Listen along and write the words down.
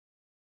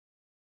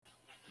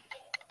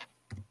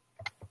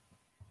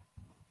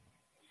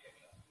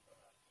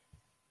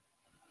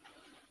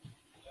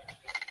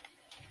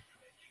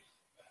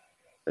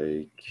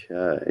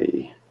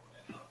Okay.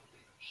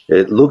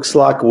 It looks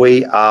like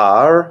we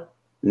are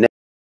now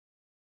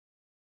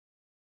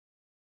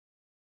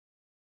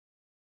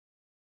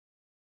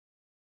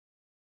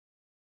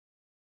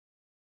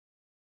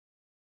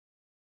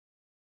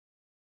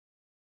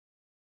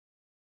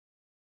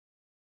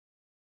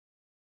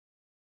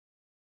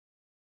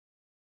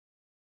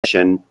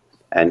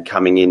and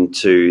coming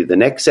into the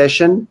next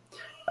session.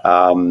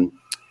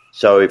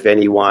 So if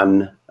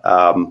anyone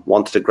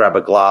wants to grab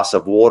a glass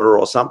of water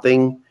or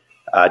something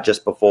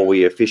just before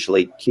we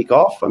officially kick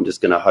off, I'm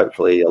just going to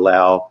hopefully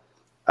allow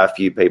a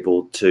few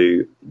people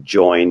to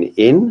join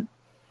in.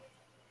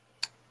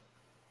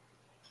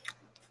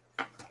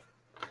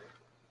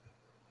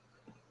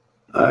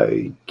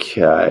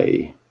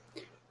 Okay.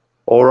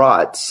 All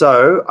right.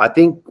 So I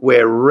think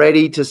we're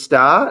ready to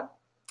start.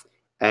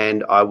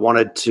 And I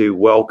wanted to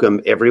welcome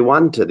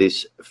everyone to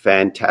this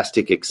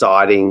fantastic,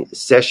 exciting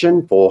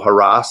session for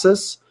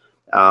Horasis.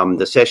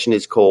 The session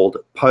is called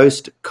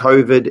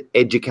Post-COVID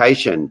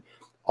Education,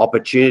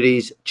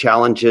 Opportunities,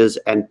 Challenges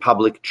and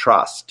Public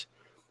Trust.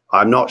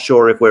 I'm not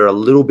sure if we're a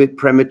little bit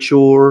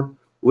premature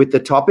with the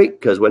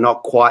topic because we're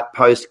not quite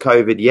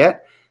post-COVID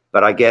yet,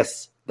 but I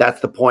guess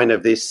that's the point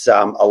of this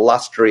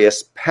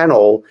illustrious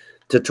panel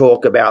to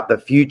talk about the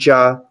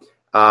future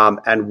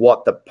and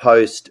what the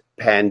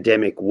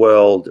post-pandemic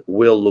world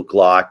will look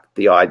like,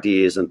 the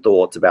ideas and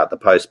thoughts about the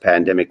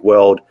post-pandemic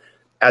world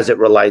as it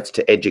relates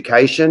to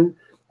education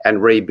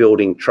and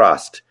rebuilding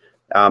trust.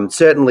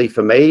 Certainly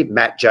for me,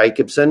 Matt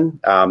Jacobson,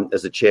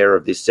 as the chair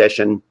of this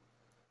session,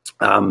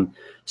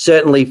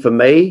 certainly for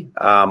me,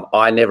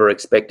 I never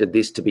expected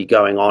this to be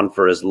going on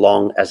for as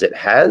long as it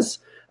has.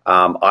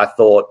 I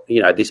thought,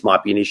 this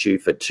might be an issue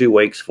for 2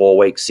 weeks, 4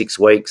 weeks, 6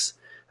 weeks,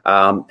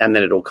 and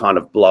then it'll kind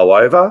of blow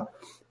over.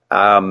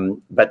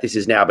 But this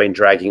has now been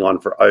dragging on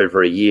for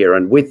over a year.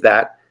 And with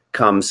that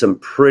comes some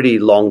pretty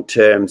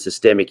long-term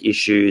systemic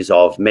issues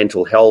of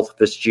mental health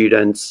for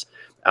students,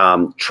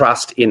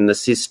 trust in the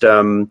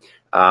system,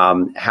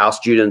 how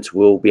students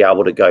will be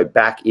able to go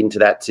back into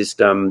that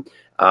system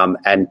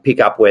and pick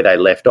up where they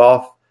left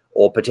off,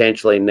 or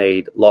potentially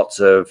need lots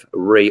of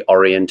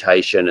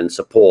reorientation and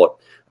support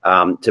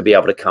to be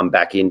able to come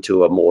back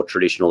into a more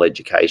traditional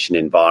education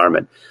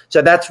environment.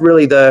 So that's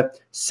really the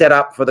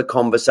setup for the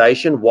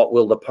conversation. What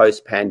will the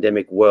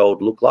post-pandemic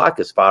world look like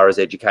as far as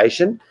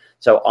education?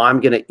 So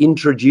I'm going to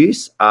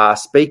introduce our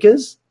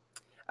speakers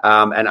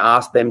and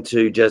ask them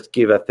to just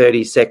give a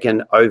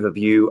 30-second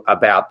overview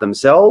about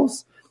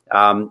themselves.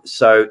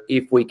 So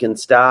if we can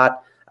start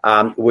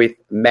with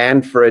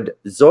Manfred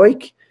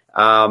Zeuch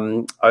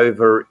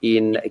over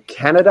in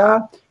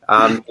Canada.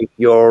 If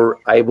you're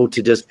able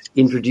to just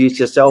introduce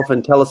yourself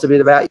and tell us a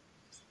bit about you.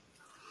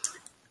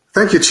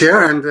 Thank you,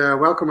 Chair, and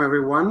welcome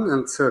everyone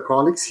and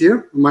colleagues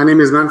here. My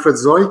name is Manfred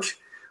Zeuch.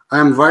 I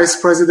am Vice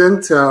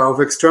President of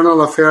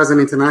External Affairs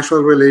and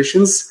International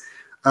Relations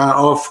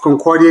of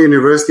Concordia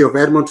University of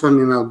Edmonton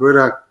in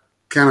Alberta,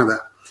 Canada.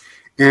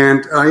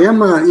 And I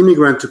am an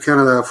immigrant to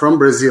Canada from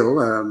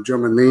Brazil,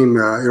 German name,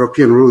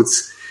 European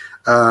roots,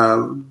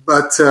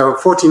 but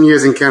 14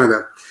 years in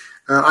Canada.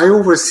 I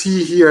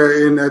oversee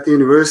here at the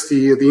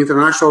university the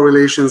international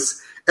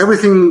relations,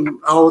 everything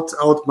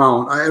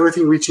outbound,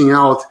 everything reaching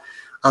out,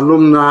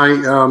 alumni,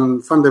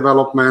 fund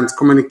development,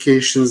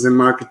 communications and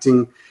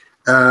marketing,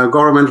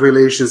 government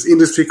relations,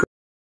 industry.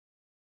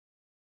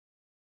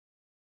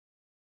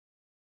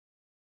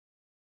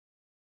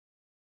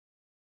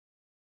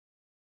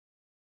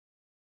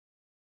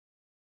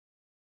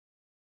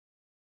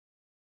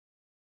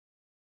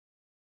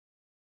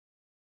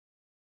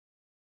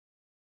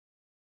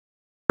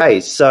 Hey,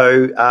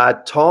 so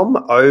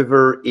Tom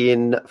over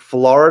in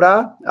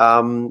Florida,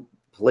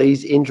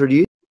 please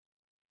introduce.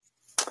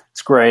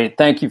 It's great.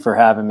 Thank you for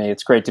having me.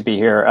 It's great to be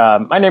here.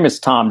 My name is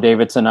Tom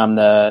Davidson. I'm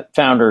the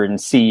founder and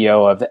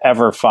CEO of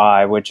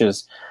EverFi, which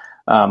is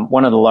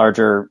one of the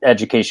larger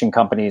education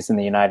companies in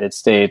the United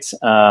States.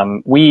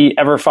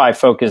 EverFi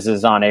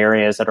focuses on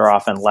areas that are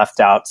often left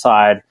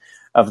outside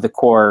of the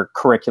core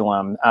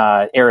curriculum,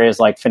 areas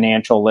like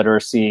financial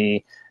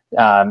literacy,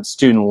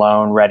 student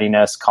loan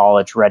readiness,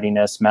 college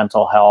readiness,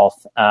 mental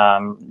health,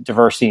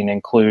 diversity and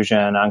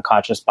inclusion,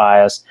 unconscious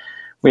bias.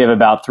 We have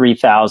about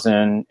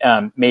 3,000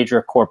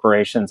 major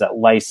corporations that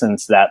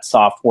license that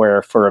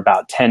software for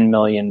about 10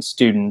 million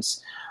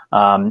students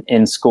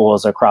in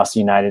schools across the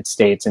United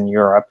States and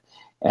Europe.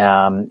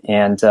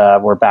 And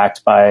we're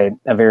backed by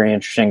a very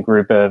interesting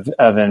group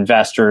of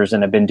investors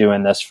and have been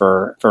doing this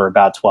for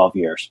about 12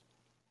 years.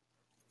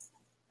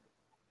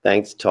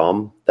 Thanks,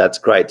 Tom. That's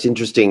great. It's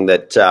interesting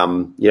that,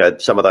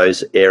 some of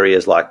those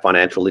areas like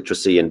financial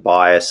literacy and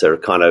bias are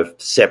kind of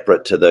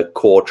separate to the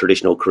core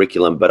traditional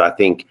curriculum. But I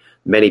think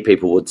many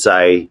people would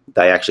say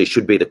they actually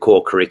should be the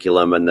core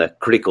curriculum and the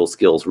critical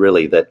skills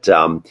really that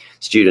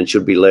students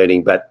should be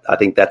learning. But I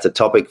think that's a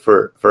topic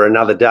for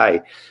another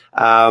day.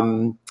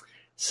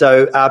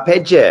 So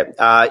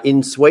Peje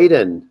in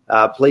Sweden,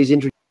 please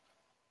introduce.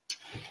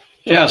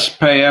 Yes,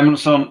 Peje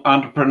Emilsson,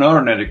 entrepreneur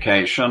in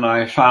education.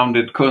 I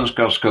founded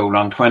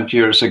Kunskapsskolan 20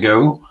 years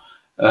ago.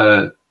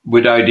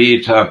 with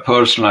idea to have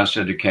personalized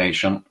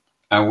education.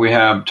 And we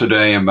have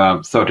today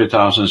about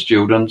 30,000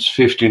 students,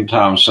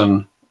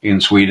 15,000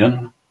 in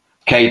Sweden,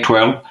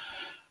 K-12,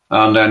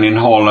 and then in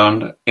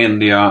Holland,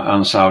 India,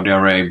 and Saudi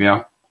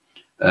Arabia,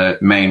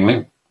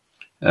 mainly.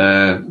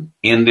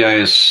 India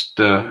is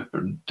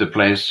the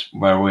place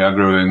where we are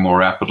growing more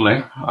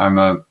rapidly. I'm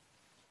an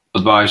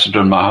advisor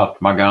to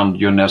Mahatma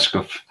Gandhi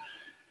UNESCO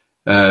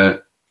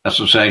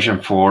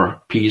Association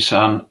for Peace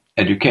and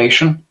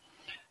Education,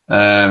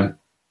 and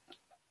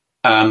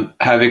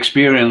have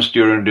experienced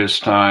during this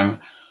time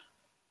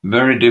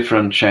very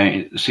different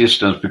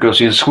systems,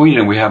 because in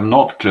Sweden we have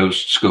not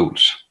closed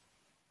schools.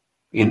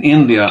 In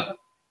India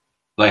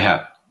they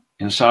have.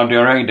 In Saudi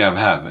Arabia they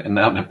have, in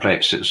other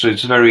places. So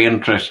it's very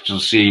interesting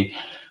to see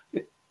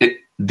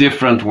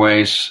different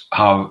ways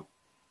how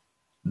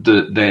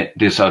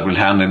this will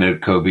handle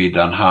COVID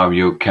and how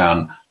you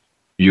can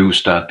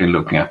use that in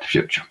looking at the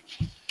future.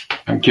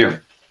 Thank you.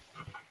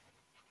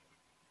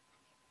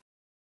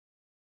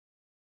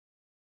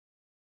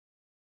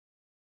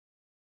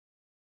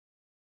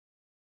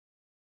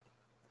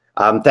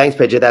 Thanks,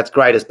 Peje. That's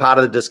great. As part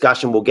of the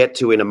discussion we'll get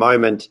to in a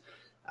moment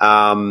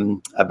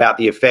about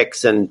the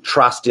effects and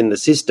trust in the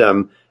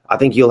system, I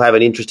think you'll have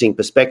an interesting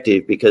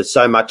perspective, because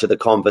so much of the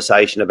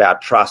conversation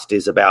about trust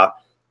is about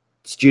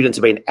students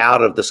have been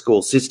out of the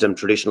school system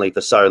traditionally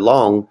for so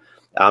long,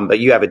 but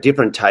you have a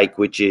different take,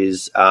 which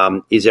is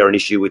there an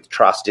issue with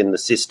trust in the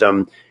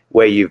system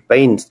where you've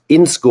been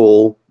in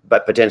school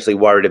but potentially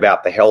worried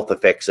about the health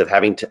effects of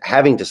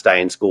having to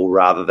stay in school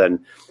rather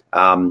than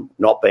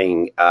not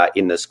being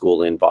in the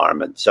school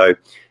environment. So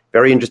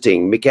very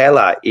interesting.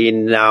 Michele,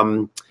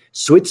 in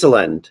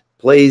Switzerland,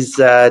 please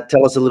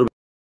tell us a little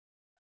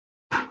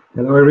bit.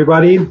 Hello,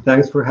 everybody.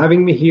 Thanks for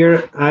having me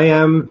here. I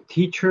am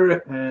teacher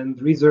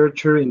and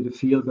researcher in the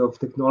field of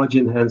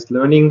technology-enhanced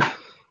learning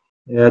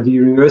at the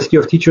University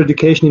of Teacher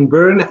Education in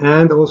Bern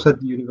and also at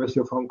the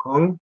University of Hong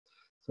Kong.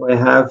 So I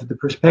have the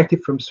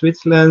perspective from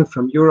Switzerland,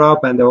 from Europe,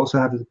 and I also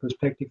have the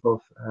perspective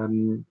of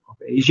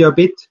Asia a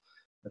bit,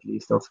 at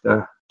least of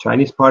the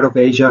Chinese part of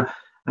Asia.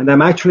 And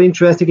I'm actually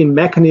interested in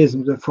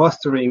mechanisms of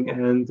fostering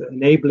and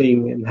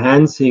enabling,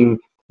 enhancing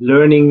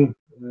learning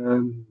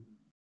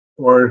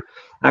or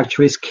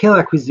actually skill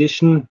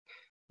acquisition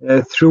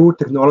through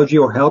technology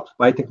or helped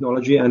by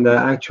technology. And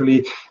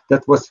actually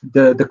that was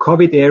the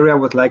COVID era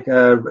was like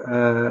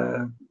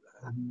an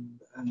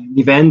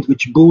event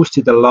which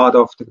boosted a lot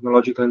of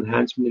technological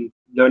enhancement in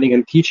learning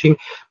and teaching.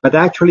 But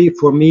actually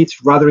for me,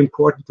 it's rather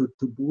important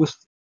to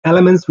boost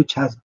elements which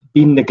has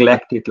been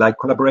neglected, like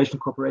collaboration,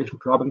 cooperation,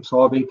 problem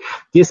solving.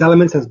 These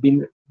elements has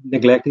been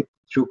neglected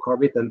through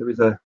COVID, and there is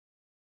a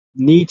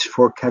need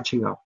for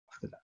catching up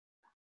after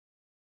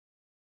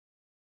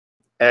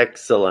that.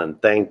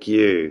 Excellent, thank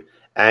you.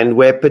 And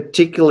we're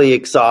particularly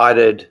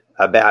excited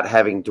about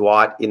having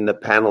Dwight in the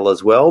panel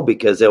as well,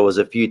 because there was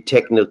a few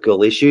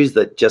technical issues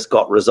that just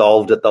got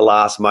resolved at the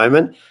last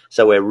moment.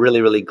 So we're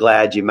really, really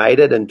glad you made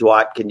it. And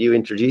Dwight, can you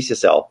introduce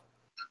yourself?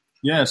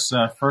 Yes,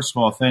 first of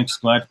all, thanks.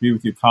 Glad to be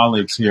with your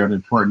colleagues here on an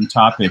important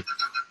topic.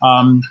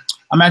 I'm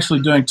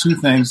actually doing two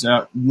things.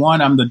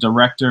 One, I'm the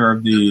director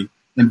of the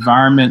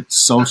Environment,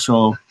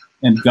 Social,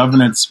 and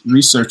Governance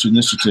Research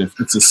Initiative.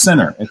 It's a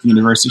center at the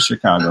University of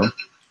Chicago.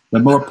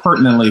 But more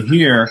pertinently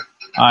here,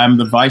 I'm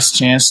the vice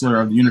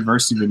chancellor of the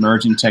University of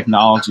Emerging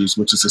Technologies,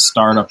 which is a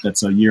startup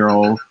that's a year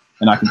old,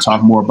 and I can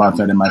talk more about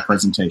that in my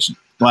presentation.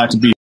 Glad to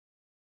be here.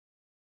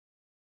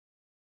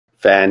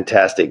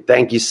 Fantastic.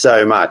 Thank you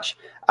so much.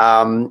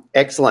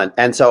 Excellent.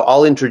 And so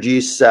I'll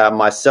introduce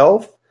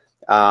myself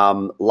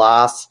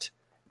last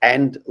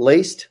and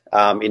least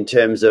in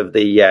terms of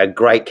the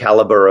great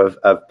caliber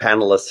of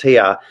panelists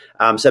here.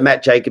 So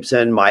Matt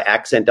Jacobson, my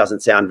accent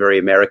doesn't sound very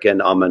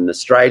American. I'm an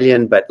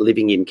Australian, but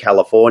living in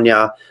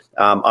California.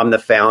 I'm the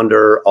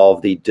founder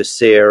of the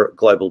Ducere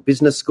Global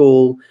Business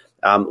School.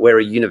 We're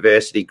a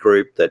university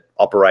group that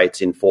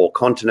operates in 4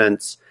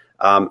 continents,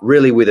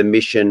 really with a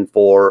mission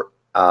for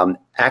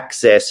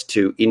access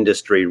to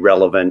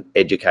industry-relevant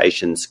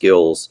education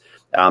skills,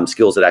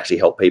 skills that actually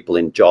help people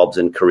in jobs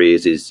and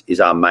careers is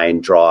our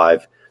main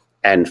drive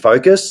and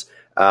focus.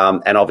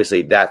 And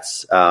obviously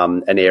that's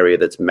an area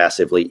that's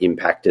massively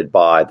impacted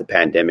by the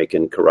pandemic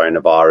and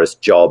coronavirus.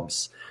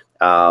 Jobs,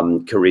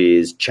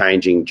 careers,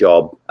 changing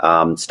job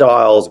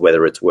styles,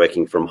 whether it's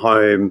working from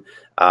home,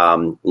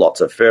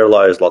 lots of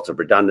furloughs, lots of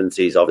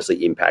redundancies.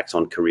 Obviously impacts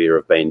on career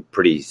have been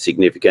pretty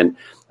significant,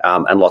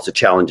 and lots of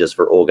challenges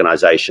for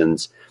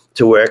organizations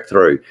to work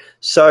through.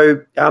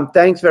 So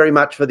thanks very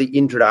much for the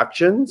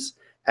introductions.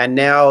 And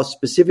now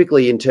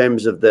specifically in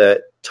terms of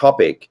the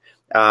topic,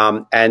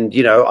 and,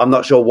 you know, I'm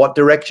not sure what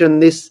direction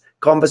this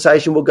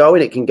conversation will go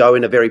in. It can go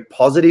in a very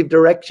positive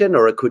direction,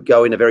 or it could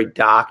go in a very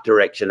dark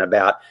direction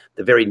about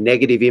the very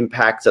negative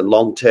impacts and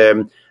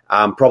long-term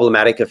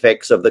problematic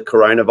effects of the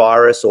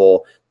coronavirus,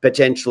 or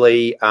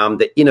potentially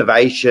the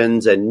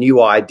innovations and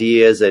new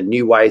ideas and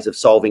new ways of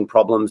solving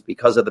problems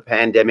because of the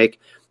pandemic.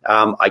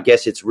 I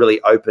guess it's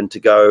really open to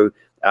go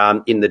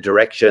in the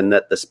direction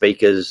that the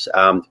speakers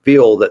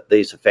feel that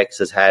these effects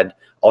has had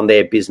on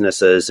their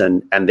businesses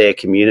and their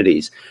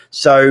communities.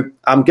 So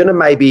I'm going to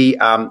maybe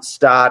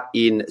start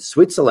in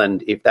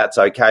Switzerland, if that's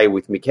okay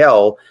with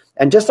Michele,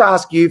 and just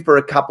ask you for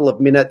a couple of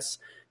minutes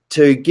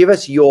to give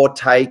us your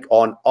take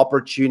on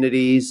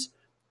opportunities,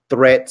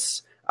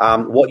 threats,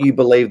 what you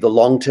believe the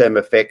long-term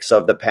effects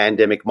of the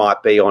pandemic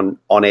might be on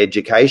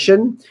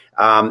education,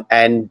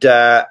 and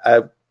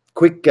a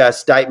quick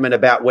statement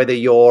about whether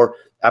you're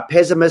a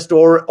pessimist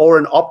or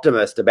an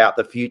optimist about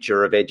the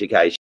future of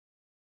education.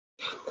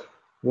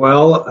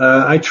 Well,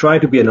 I try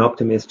to be an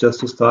optimist,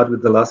 just to start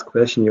with the last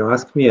question you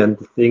asked me. And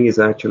the thing is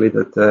actually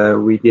that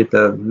we did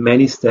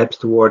many steps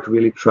toward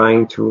really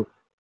trying to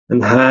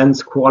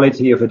enhance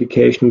quality of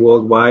education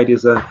worldwide.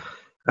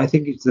 I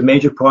think it's a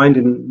major point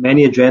in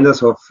many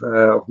agendas of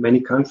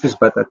many countries,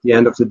 but at the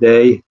end of the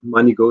day,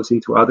 money goes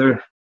into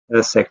other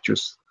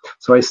sectors.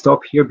 So I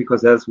stop here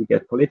because as we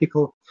get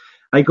political,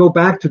 I go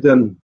back to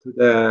the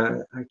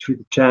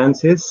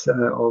chances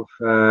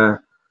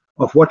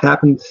of what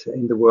happened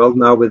in the world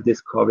now with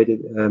this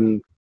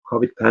COVID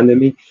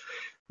pandemic.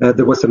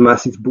 There was a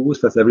massive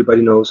boost, as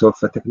everybody knows, of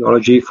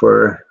technology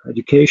for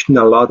education.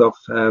 A lot of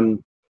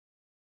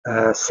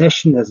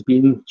session has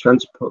been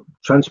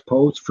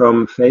transposed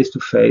from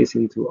face-to-face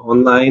into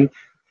online.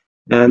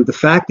 And the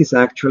fact is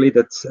actually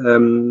that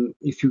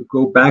if you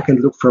go back and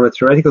look from a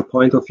theoretical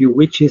point of view,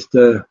 which is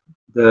the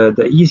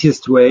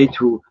easiest way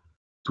to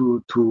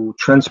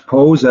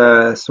transpose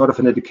a sort of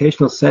an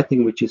educational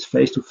setting, which is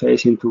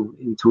face-to-face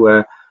into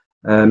a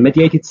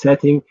mediated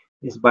setting,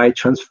 is by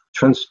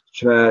transition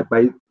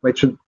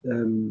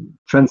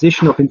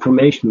of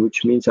information,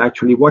 which means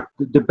actually what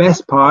the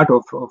best part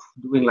of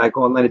doing like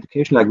online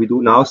education, like we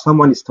do now.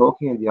 Someone is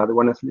talking and the other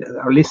one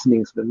are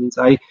listening. So that means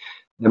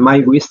my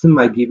wisdom,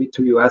 I give it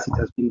to you as it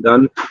has been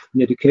done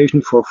in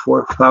education for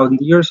 4,000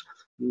 years.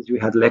 Means you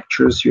had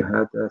lectures, you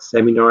had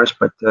seminars,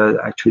 but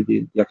actually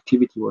the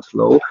activity was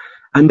low.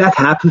 And that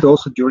happened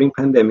also during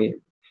pandemic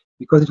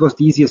because it was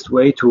the easiest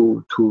way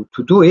to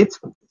do it.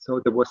 So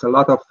there was a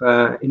lot of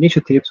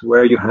initiatives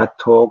where you had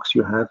talks,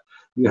 you had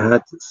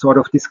sort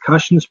of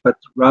discussions, but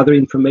rather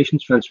information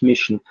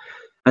transmission.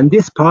 And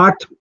this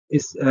part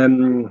is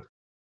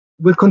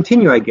will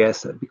continue, I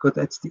guess, because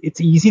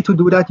it's easy to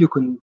do that. You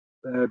can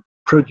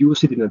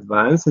produce it in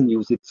advance and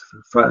use it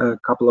for a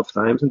couple of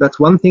times. And that's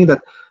one thing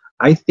that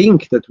I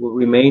think that will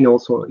remain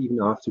also even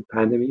after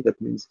pandemic. That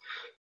means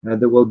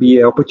there will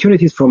be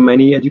opportunities for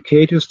many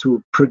educators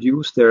to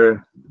produce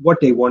what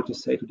they want to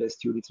say to their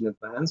students in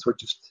advance, or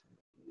just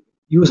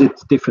use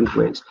it different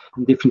ways,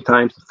 in different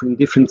times, in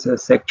different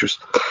sectors.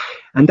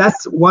 And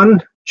that's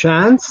one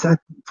chance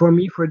for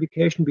me for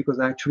education, because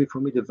actually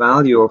for me the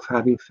value of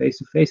having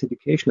face-to-face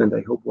education, and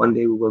I hope one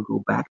day we will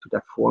go back to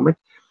that format,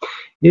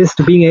 is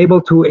to being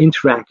able to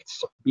interact,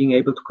 being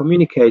able to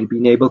communicate,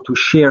 being able to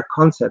share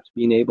concepts,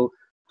 being able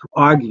to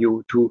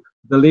argue, to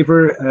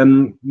deliver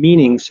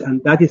meanings.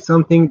 And that is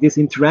something, this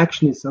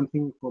interaction is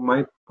something, from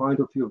my point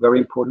of view, a very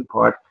important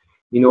part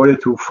in order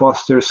to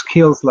foster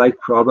skills like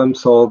problem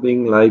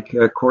solving, like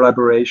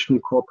collaboration,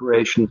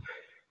 cooperation.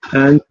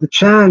 And the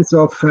chance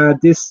of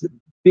this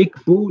big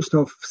boost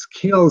of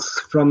skills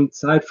from the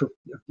side of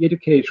the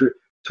educator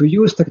to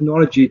use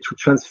technology to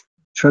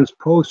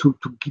transpose,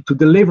 to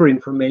deliver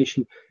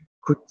information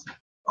could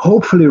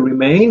hopefully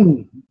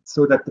remain,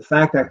 so that the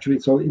fact actually,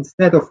 so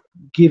instead of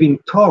giving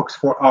talks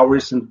for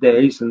hours and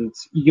days and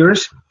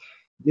years,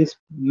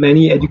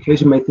 many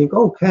educators might think,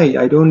 okay,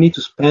 I don't need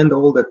to spend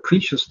all that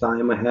precious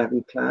time I have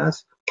in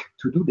class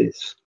to do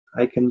this.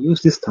 I can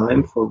use this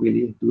time for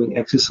really doing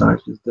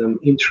exercise with them,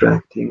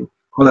 interacting,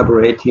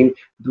 collaborating,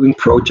 doing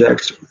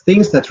projects,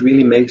 things that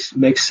really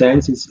makes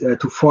sense is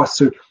to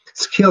foster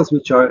skills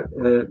which are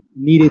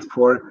needed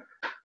for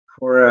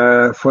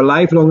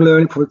lifelong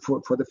learning,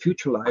 for the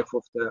future life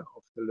of the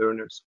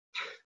learners.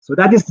 So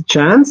that is the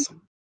chance.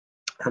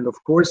 And of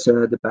course,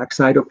 the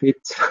backside of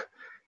it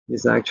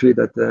is actually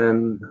that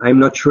I'm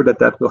not sure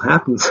that will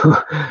happen. So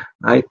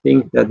I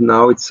think that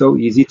now it's so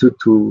easy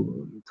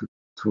to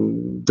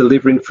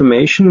deliver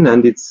information,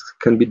 and it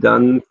can be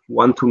done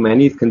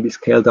one-to-many. It can be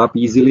scaled up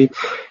easily.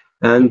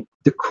 And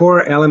the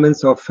core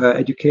elements of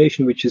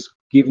education, which is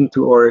given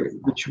to, or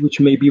which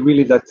may be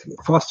really that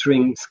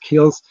fostering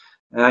skills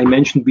I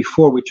mentioned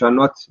before, which are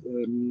not,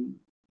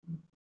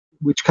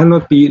 which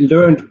cannot be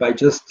learned by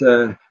just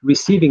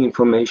receiving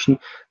information,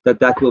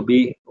 that will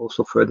be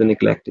also further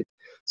neglected.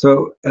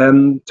 So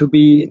to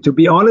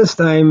be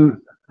honest,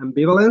 I'm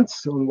ambivalent.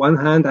 On one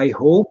hand, I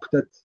hope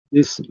that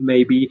this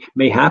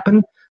may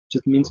happen.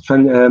 Just means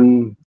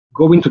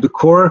go into the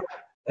core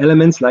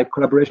elements like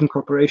collaboration,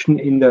 cooperation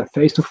in the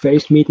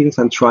face-to-face meetings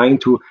and trying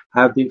to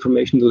have the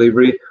information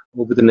delivery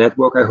over the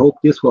network. I hope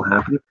this will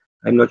happen.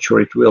 I'm not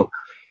sure it will.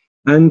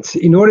 And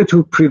in order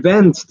to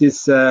prevent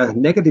this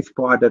negative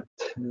part that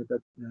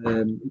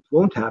it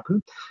won't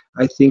happen,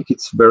 I think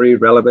it's very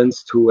relevant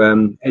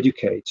to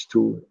educate,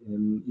 to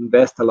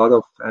invest a lot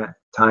of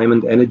time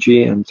and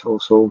energy and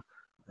also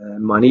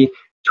money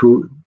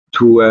to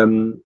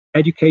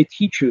educate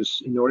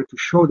teachers in order to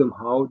show them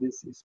how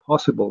this is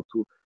possible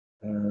to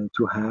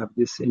have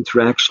this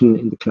interaction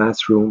in the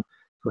classroom,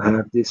 to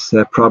have this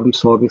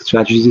problem-solving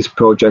strategies, these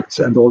projects,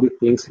 and all the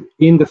things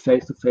in the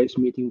face-to-face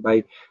meeting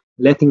by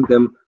letting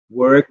them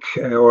work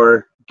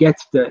or get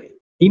the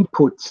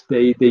inputs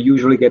they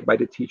usually get by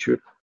the teacher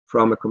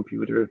from a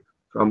computer,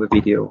 from a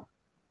video.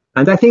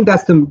 And I think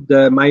that's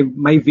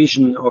my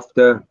vision of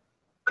the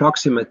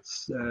proximate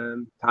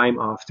time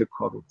after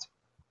COVID.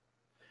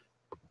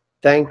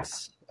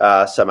 Thanks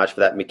so much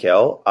for that,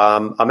 Michele.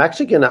 I'm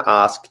actually going to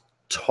ask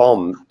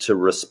Tom to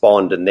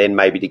respond and then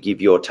maybe to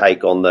give your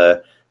take on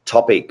the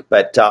topic.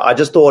 But I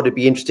just thought it'd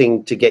be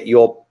interesting to get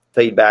your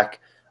feedback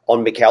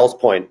on Michele's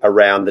point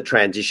around the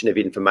transition of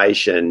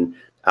information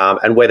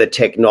and whether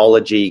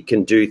technology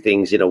can do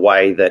things in a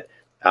way that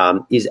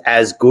is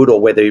as good, or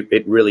whether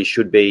it really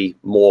should be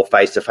more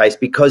face-to-face,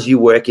 because you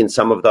work in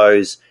some of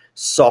those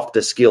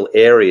softer skill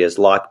areas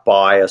like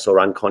bias or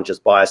unconscious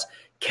bias.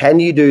 Can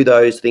you do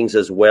those things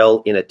as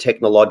well in a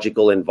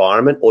technological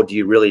environment, or do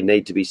you really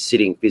need to be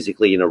sitting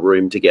physically in a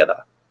room together?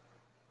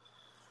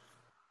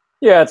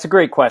 Yeah, it's a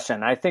great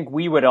question. I think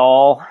we would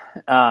all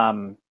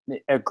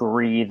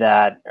agree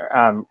that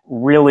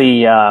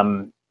really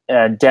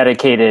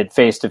dedicated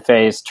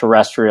face-to-face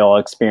terrestrial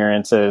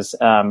experiences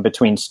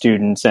between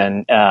students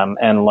and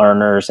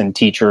learners and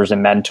teachers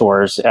and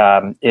mentors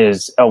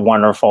is a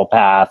wonderful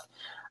path.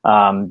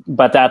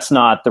 But that's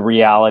not the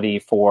reality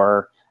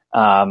for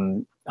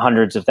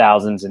hundreds of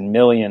thousands and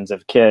millions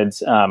of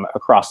kids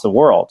across the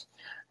world.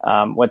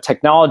 What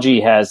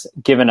technology has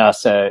given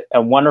us a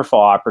wonderful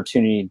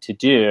opportunity to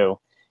do,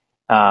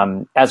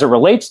 as it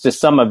relates to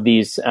some of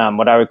these,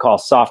 what I would call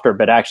softer,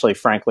 but actually,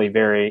 frankly,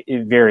 very,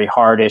 very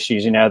hard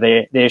issues. You know,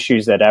 the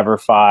issues that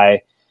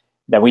EverFi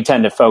that we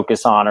tend to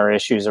focus on are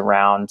issues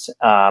around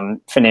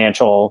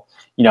financial,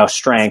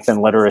 strength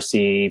and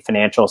literacy,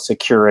 financial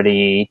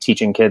security,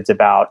 teaching kids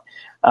about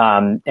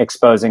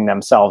exposing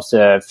themselves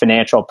to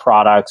financial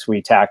products.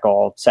 We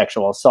tackle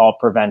sexual assault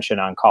prevention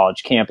on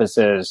college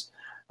campuses,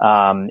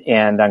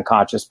 and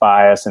unconscious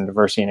bias and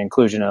diversity and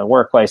inclusion in the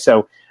workplace.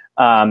 So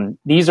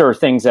these are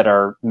things that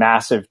are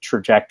massive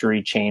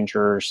trajectory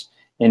changers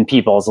in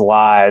people's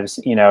lives.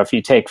 If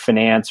you take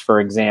finance, for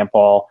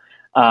example,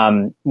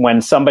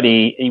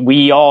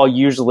 we all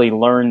usually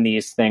learn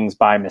these things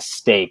by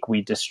mistake.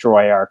 We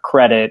destroy our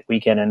credit. We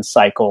get in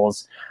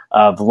cycles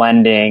of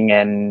lending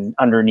and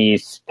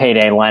underneath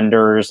payday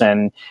lenders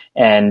and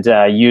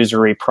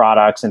usury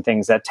products and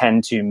things that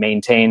tend to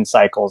maintain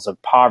cycles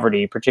of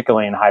poverty,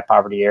 particularly in high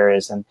poverty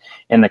areas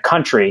in the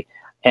country.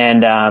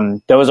 And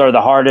those are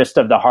the hardest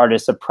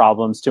of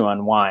problems to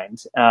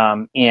unwind.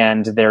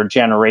 And they're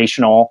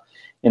generational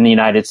in the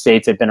United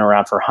States. They've been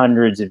around for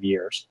hundreds of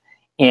years.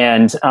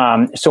 And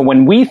so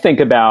when we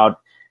think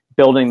about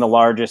building the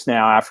largest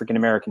now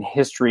African-American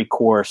history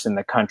course in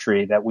the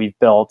country that we've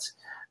built,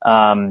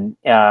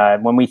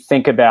 when we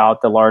think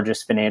about the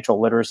largest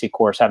financial literacy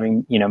course,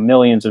 having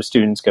millions of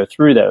students go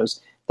through those,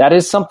 that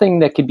is something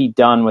that can be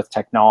done with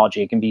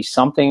technology. It can be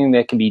something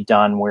that can be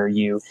done where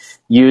you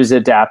use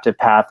adaptive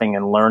pathing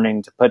and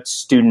learning to put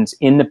students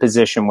in the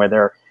position where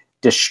they're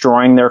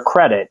destroying their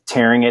credit,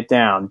 tearing it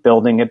down,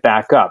 building it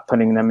back up,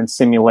 putting them in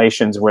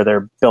simulations where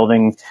they're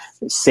building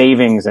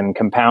savings and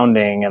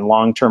compounding and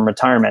long-term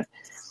retirement.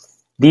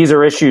 These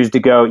are issues to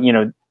go,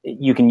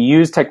 you can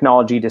use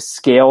technology to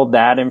scale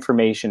that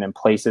information in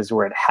places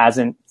where it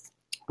hasn't,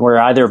 where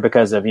either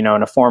because of, in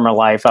a former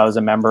life, I was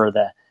a member of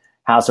the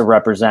House of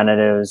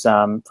Representatives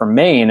from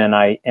Maine, and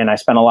I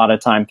spent a lot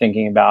of time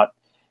thinking about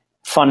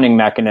funding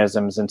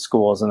mechanisms in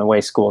schools and the way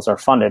schools are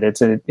funded.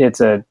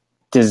 It's a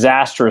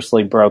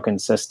disastrously broken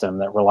system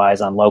that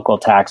relies on local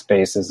tax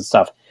bases and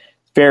stuff.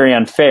 It's very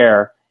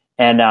unfair,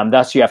 and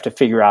thus you have to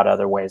figure out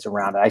other ways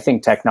around it. I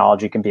think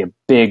technology can be a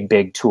big,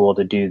 big tool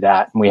to do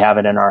that, and we have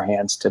it in our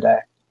hands today.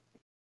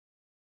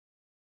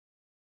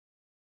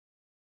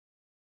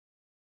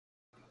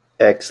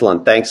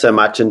 Excellent. Thanks so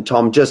much. And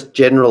Tom, just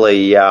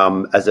generally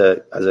as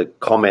a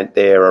comment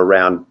there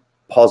around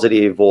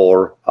positive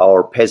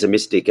or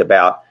pessimistic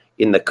about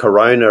in the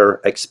corona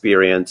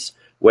experience,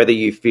 whether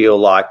you feel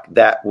like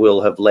that will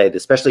have led,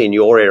 especially in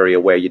your area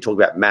where you talk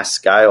about mass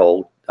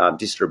scale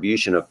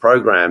distribution of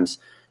programs,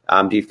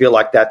 do you feel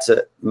like that's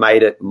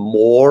made it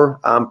more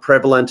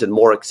prevalent and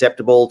more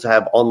acceptable to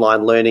have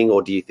online learning,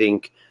 or do you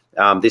think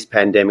this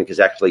pandemic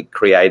has actually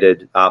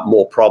created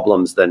more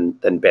problems than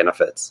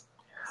benefits?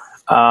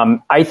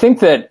 I think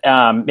that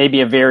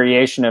maybe a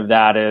variation of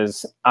that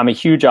is I'm a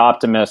huge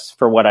optimist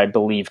for what I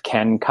believe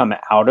can come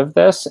out of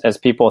this as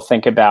people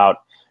think about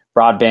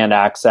broadband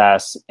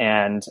access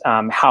and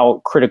how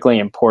critically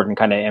important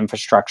kind of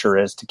infrastructure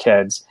is to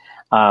kids.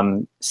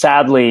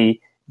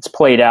 Sadly, it's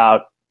played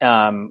out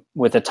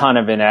with a ton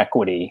of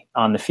inequity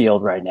on the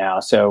field right now.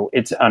 So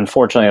it's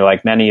unfortunately,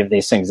 like many of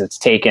these things, it's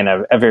taken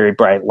a very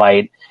bright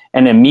light,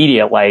 an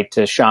immediate light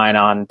to shine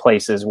on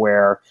places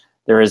where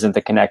there isn't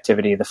the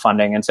connectivity, the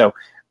funding. And so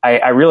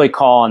I really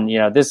call on,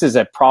 this is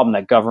a problem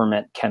that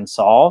government can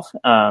solve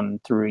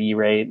through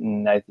E-rate.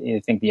 And I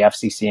think the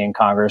FCC and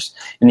Congress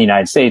in the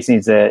United States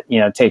needs to,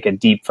 take a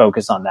deep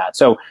focus on that.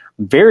 So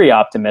very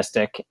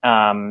optimistic.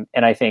 And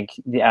I think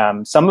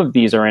some of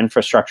these are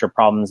infrastructure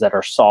problems that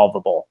are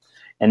solvable.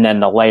 And then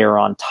the layer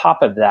on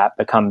top of that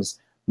becomes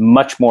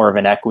much more of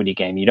an equity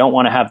game. You don't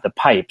want to have the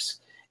pipes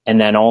and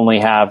then only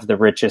have the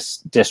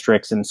richest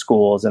districts and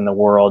schools in the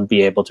world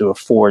be able to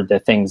afford the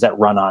things that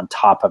run on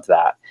top of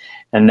that.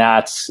 And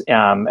that's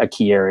a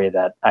key area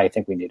that I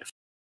think we need to.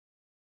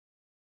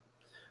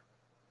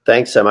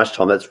 Thanks so much,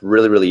 Tom. That's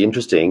really, really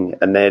interesting.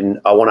 And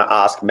then I want to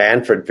ask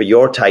Manfred for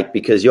your take,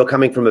 because you're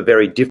coming from a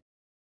very different.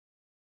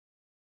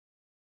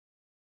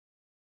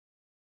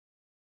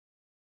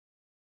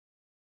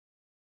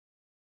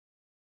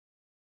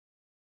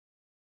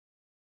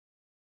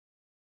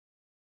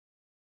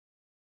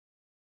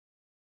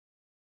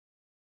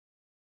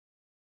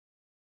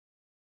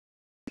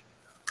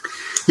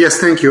 Yes,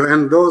 thank you.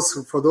 And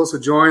for those who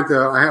joined,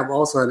 I have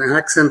also an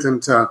accent,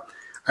 and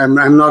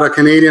I'm not a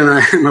Canadian.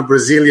 I am a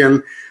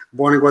Brazilian,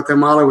 born in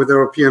Guatemala with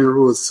European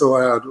roots, so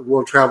a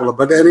world traveler.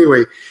 But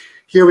anyway,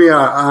 here we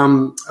are.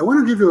 I want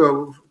to give you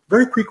a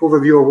very quick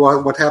overview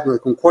of what happened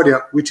at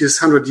Concordia, which is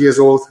 100 years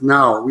old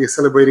now. We are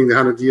celebrating the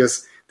 100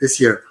 years this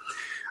year.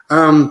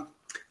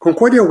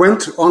 Concordia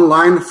went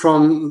online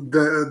from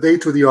the day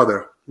to the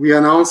other. We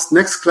announced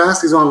next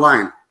class is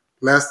online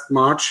last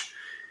March.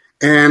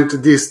 And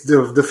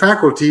the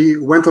faculty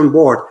went on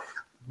board.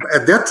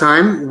 At that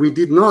time, we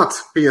did not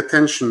pay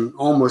attention,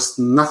 almost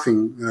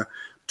nothing,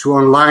 to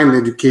online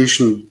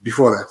education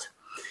before that.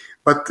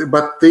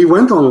 But they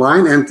went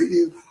online, and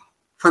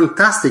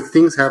fantastic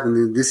things happened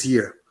in this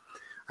year.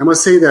 I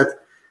must say that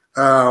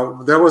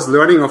there was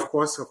learning, of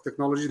course, of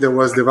technology. There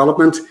was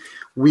development.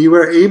 We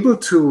were able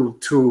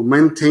to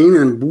maintain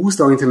and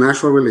boost our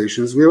international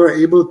relations. We were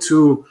able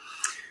to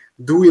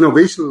do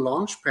innovation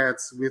launch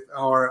pads with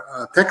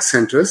our tech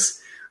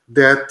centers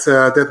that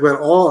were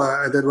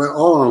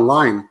all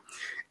online,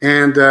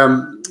 and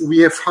we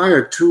have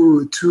hired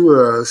two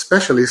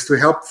specialists to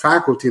help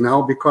faculty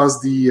now, because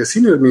the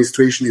senior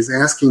administration is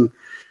asking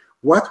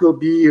what will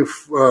be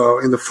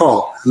in the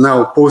fall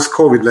now,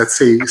 post-COVID, let's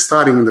say,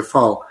 starting in the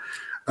fall.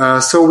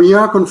 So we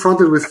are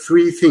confronted with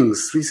three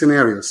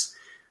scenarios: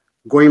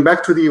 going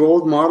back to the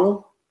old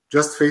model,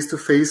 just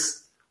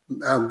face-to-face.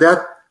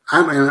 That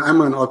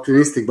I'm an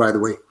optimistic, by the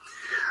way.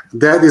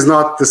 That is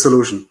not the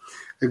solution.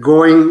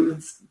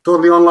 Going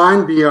totally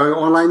online, be an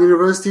online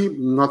university,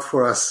 not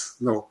for us,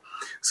 no.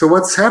 So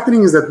what's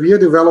happening is that we are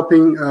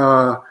developing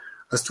a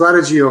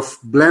strategy of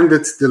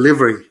blended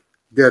delivery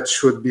that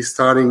should be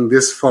starting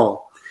this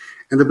fall.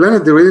 And the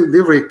blended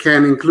delivery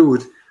can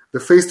include the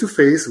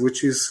face-to-face,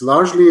 which is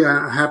largely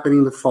happening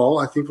in the fall,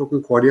 I think, for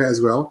Concordia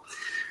as well,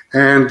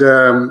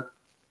 and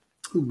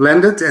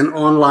blended and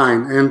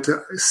online, and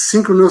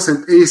synchronous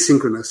and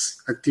asynchronous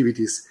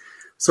activities.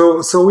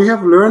 So we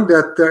have learned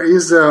that there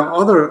is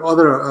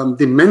other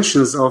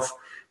dimensions of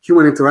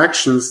human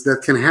interactions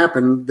that can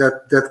happen,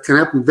 that can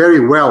happen very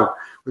well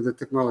with the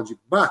technology.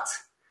 But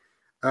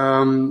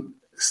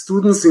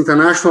students,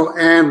 international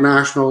and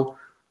national,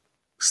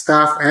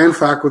 staff and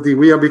faculty,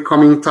 we are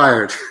becoming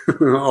tired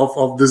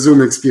of the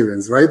Zoom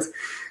experience, right?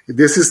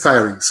 This is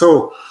tiring.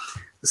 So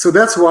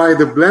that's why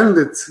the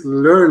blended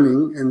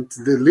learning and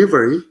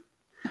delivery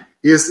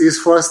is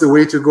for us the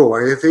way to go.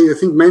 I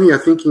think many are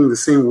thinking the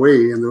same way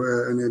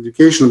in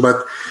education,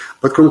 but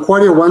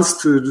Concordia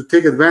wants to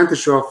take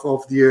advantage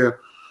of the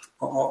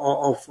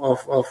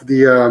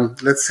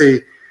let's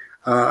say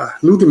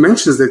new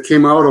dimensions that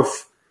came out of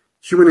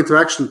human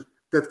interaction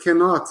that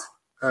cannot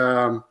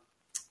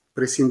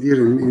prescindir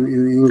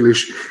in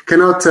English,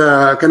 cannot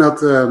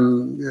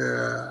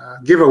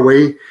give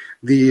away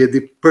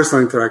the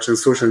personal interaction,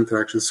 social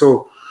interaction.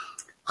 So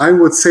I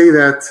would say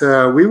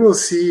that we will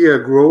see a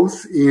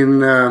growth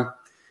in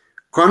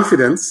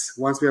confidence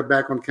once we are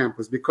back on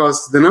campus,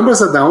 because the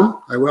numbers are down.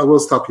 I will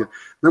stop here.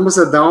 Numbers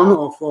are down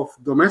of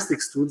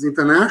domestic students.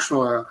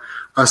 International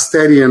are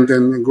steady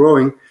and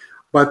growing,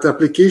 but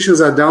applications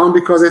are down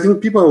because I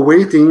think people are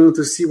waiting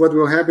to see what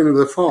will happen in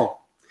the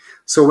fall.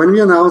 So when we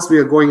announced we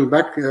are going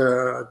back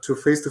to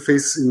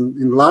face-to-face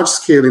in large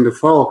scale in the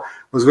fall,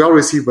 was well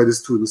received by the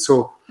students.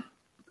 So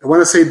I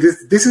want to say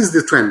this is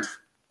the trend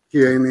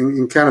here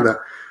in Canada.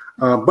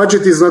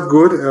 Budget is not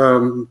good.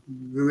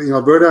 In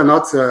Alberta,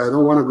 I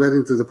don't want to get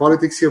into the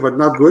politics here, but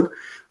not good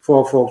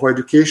for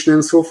education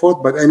and so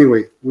forth. But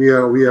anyway, we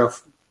are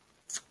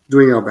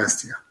doing our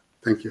best here.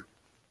 Thank you.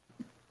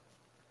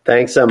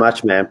 Thanks so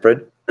much,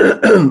 Manfred.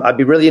 I'd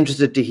be really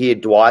interested to hear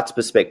Dwight's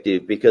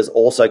perspective, because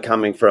also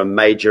coming from a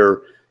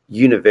major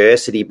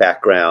university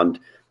background,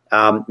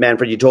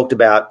 Manfred, you talked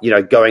about,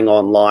 going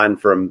online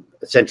from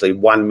essentially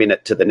 1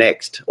 minute to the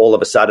next. All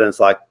of a sudden, it's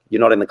like you're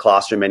not in the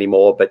classroom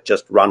anymore, but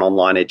just run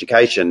online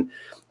education.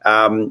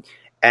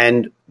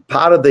 And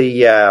part of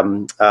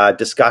the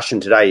discussion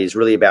today is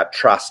really about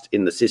trust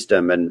in the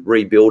system and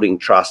rebuilding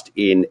trust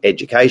in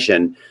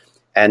education.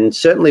 And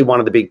certainly one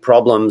of the big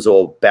problems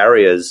or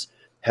barriers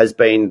has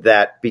been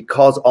that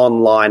because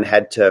online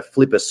had to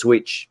flip a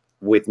switch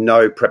with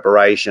no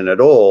preparation at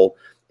all,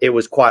 it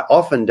was quite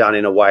often done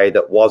in a way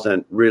that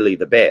wasn't really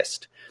the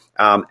best.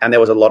 And there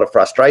was a lot of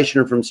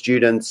frustration from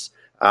students.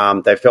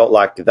 They felt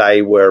like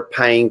they were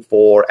paying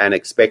for and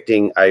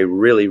expecting a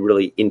really,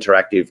 really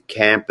interactive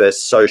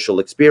campus social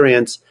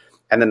experience.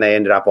 And then they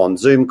ended up on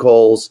Zoom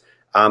calls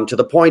to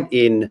the point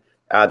in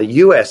the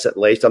US, at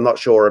least, I'm not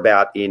sure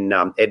about in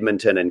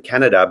Edmonton and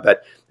Canada,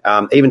 but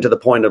even to the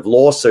point of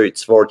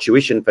lawsuits for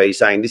tuition fees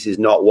saying this is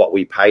not what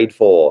we paid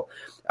for.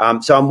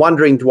 So I'm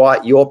wondering,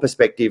 Dwight, your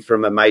perspective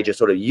from a major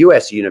sort of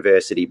US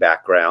university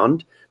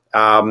background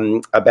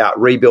about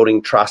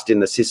rebuilding trust in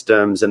the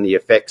systems and the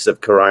effects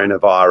of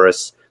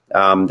coronavirus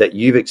that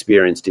you've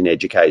experienced in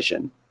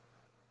education.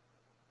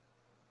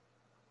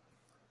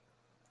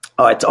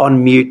 Oh, it's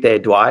on mute there,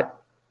 Dwight.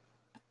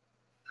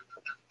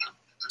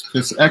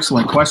 It's an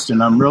excellent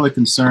question. I'm really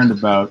concerned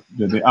about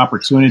the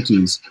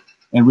opportunities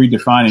in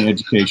redefining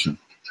education,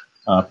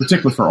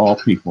 particularly for all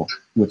people,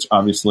 which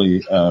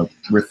obviously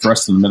we're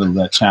thrust in the middle of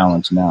that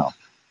challenge now.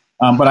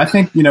 But I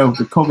think, the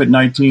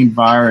COVID-19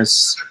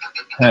 virus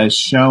has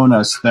shown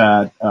us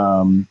that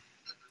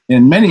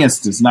in many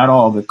instances, not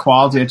all, the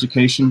quality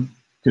education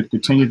could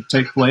continue to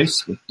take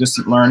place with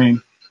distant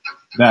learning,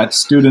 that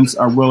students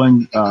are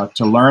willing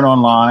to learn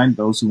online,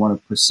 those who want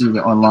to pursue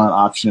the online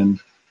option,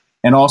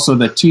 and also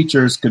that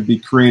teachers could be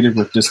creative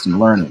with distant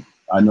learning.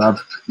 I know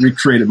I've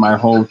recreated my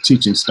whole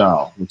teaching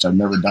style, which I've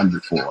never done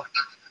before.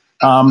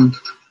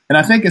 And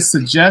I think it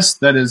suggests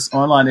that as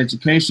online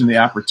education, the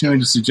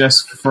opportunity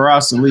suggests for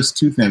us at least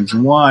two things.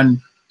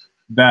 One,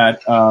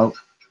 that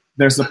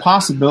there's the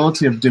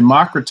possibility of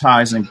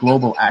democratizing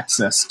global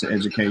access to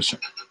education.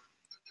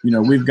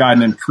 We've got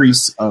an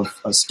increase of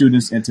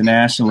students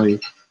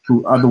internationally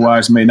who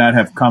otherwise may not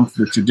have come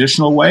through the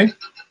traditional way.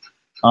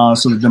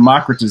 So the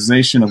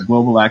democratization of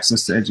global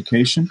access to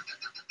education.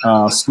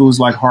 Schools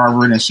like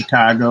Harvard and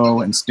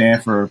Chicago and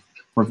Stanford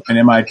and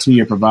MIT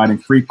are providing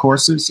free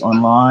courses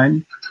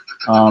online.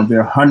 There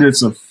are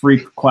hundreds of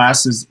free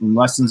classes and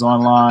lessons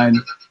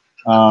online.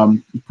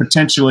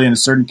 Potentially, in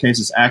certain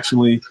cases,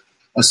 actually,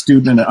 a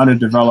student in an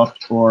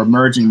underdeveloped or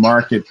emerging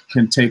market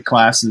can take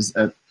classes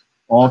at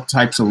all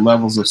types of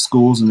levels of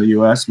schools in the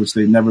U.S., which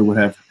they never would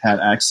have had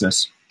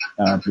access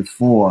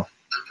before.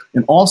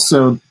 And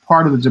also,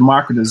 part of the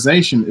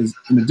democratization is,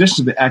 in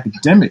addition to the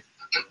academic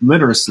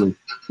literacy,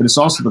 but it's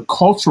also the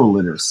cultural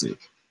literacy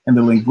and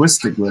the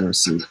linguistic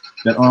literacy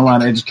that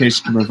online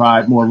education can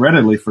provide more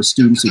readily for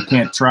students who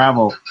can't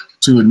travel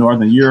to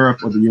Northern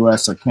Europe or the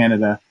US or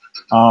Canada.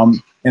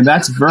 And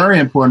that's very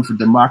important for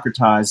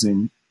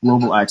democratizing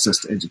global access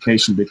to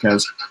education,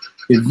 because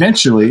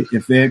eventually,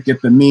 if they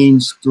get the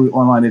means through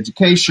online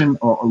education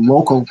or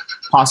local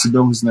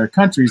possibilities in their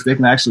countries, they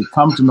can actually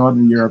come to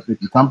Northern Europe, they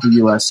can come to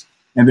the US,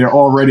 and they're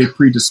already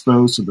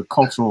predisposed to the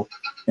cultural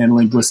and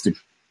linguistic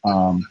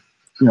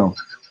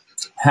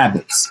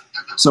habits.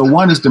 So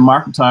one is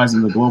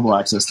democratizing the global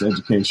access to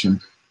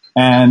education.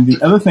 And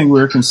the other thing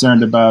we're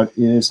concerned about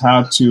is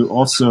how to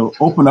also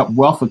open up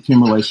wealth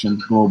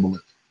accumulation globally.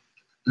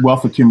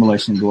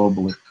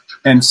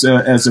 And so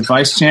as a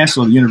vice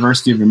chancellor of the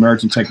University of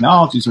Emerging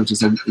Technologies, which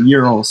is a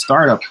year-old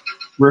startup,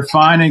 we're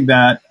finding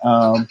that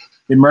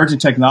emerging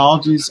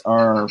technologies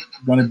are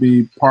going to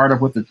be part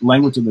of what the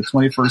language of the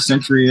 21st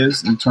century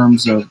is in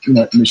terms of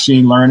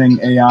machine learning,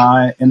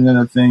 AI, Internet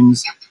of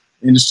Things,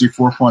 Industry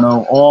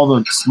 4.0, all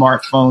the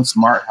smartphone,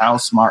 smart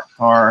house, smart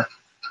car.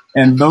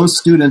 And those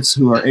students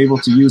who are able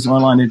to use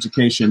online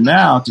education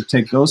now to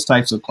take those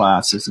types of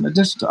classes, in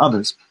addition to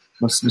others,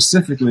 but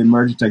specifically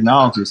emerging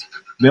technologies,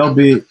 they'll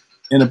be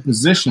in a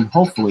position,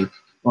 hopefully,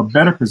 or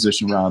better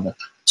position rather,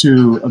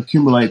 to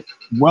accumulate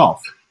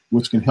wealth,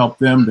 which can help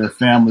them, their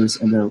families,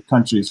 and their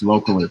countries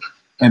locally.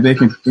 And they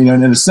can,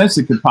 in a sense,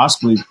 it could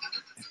possibly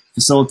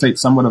facilitate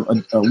somewhat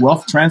of a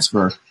wealth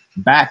transfer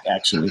back,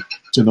 actually,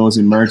 to those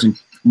emerging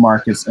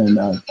markets and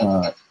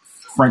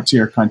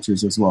frontier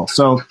countries as well.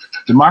 So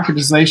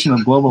democratization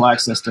of global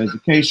access to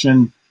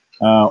education,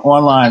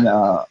 online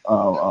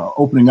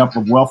opening up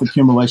of wealth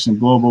accumulation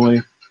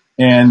globally.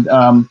 And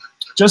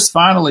just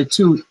finally,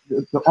 too,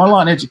 the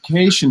online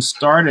education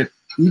started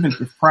even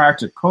prior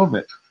to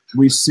COVID.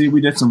 We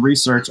did some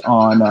research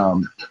on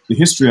the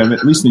history of it,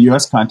 at least in the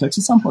U.S. context,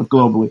 and somewhat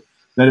globally,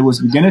 that it was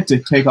beginning to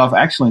take off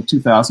actually in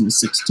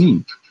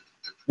 2016.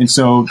 And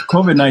so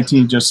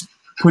COVID-19 just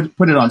put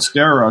it on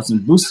steroids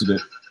and boosted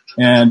it.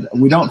 And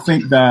we don't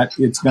think that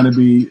it's going to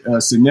be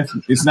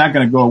significant. It's not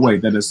going to go away,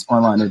 that is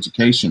online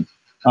education.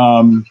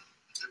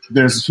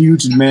 There's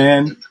huge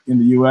demand in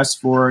the U.S.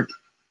 for it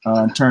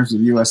in terms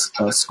of U.S.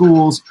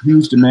 Schools,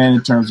 huge demand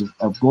in terms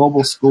of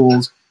global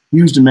schools,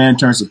 huge demand in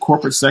terms of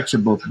corporate sector,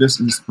 both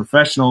business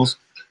professionals,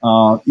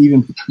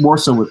 even more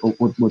so with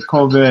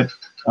COVID,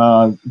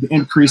 the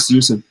increased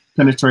use of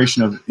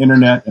penetration of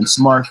internet and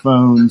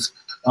smartphones.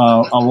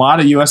 A lot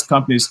of U.S.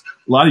 companies,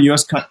 a lot of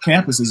U.S.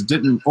 campuses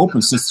didn't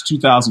open since the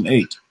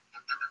 2008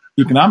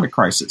 economic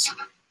crisis.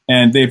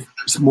 And they've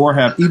more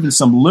have even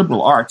some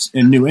liberal arts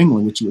in New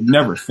England, which you would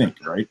never think,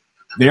 right?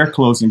 They're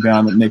closing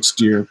down next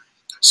year.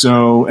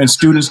 So, and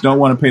students don't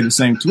want to pay the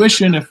same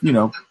tuition. If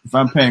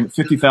I'm paying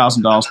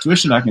 $50,000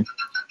 tuition, I can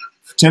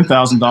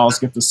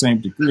 $10,000 get the same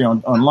degree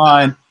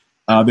online.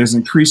 There's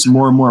increased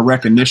more and more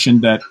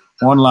recognition that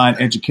online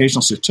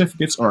educational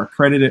certificates are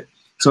accredited.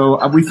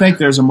 So we think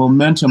there's a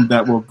momentum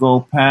that will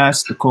go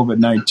past the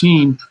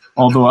COVID-19,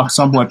 although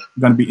somewhat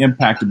going to be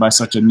impacted by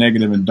such a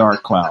negative and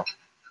dark cloud.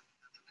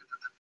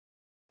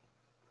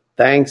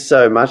 Thanks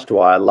so much,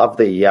 Dwight. I love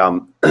the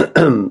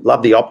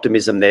love the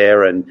optimism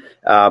there, and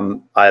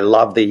I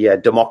love the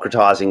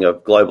democratizing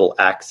of global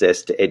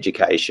access to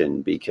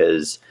education,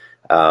 because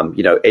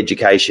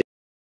education.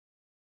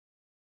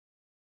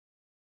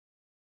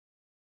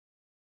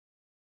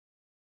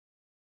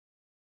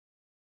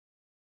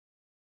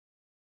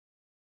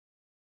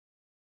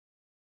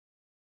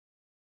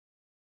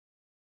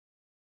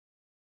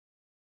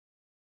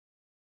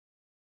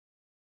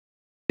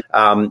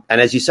 And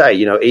as you say,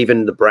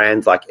 even the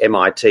brands like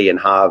MIT and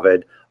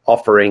Harvard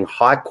offering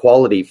high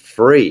quality,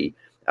 free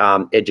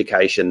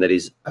education that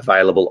is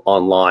available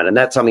online. And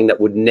that's something that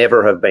would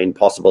never have been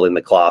possible in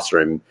the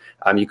classroom.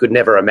 You could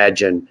never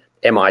imagine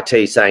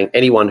MIT saying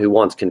anyone who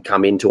wants can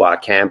come into our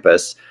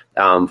campus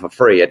for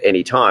free at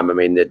any time. I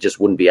mean, they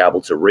just wouldn't be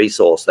able to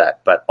resource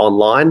that. But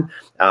online,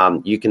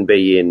 you can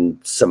be in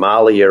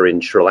Somalia, in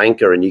Sri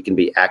Lanka, and you can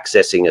be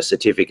accessing a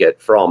certificate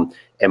from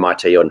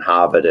MIT and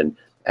Harvard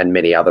and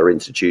many other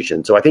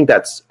institutions. So I think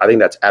that's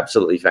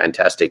absolutely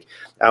fantastic.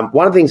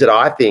 One of the things that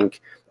I think,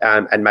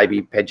 and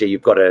maybe Peje,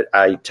 you've got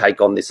a take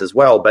on this as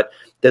well, but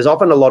there's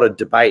often a lot of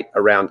debate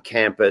around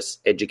campus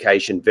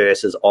education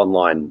versus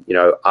online.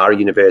 Are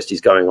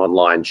universities going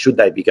online? Should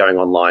they be going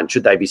online?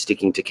 Should they be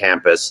sticking to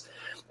campus?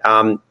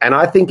 And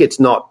I think it's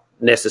not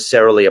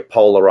necessarily a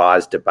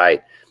polarized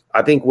debate.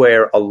 I think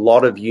where a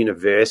lot of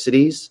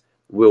universities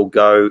will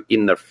go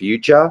in the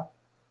future,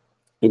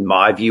 in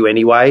my view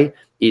anyway,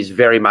 is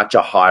very much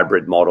a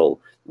hybrid model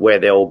where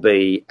there will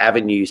be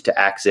avenues to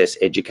access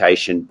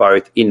education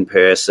both in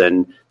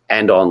person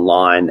and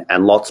online,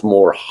 and lots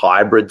more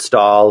hybrid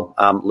style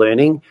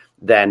learning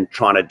than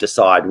trying to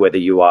decide whether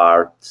you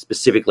are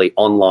specifically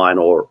online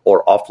or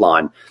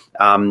offline.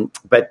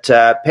 But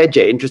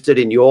Peje, interested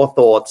in your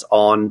thoughts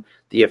on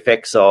the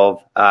effects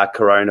of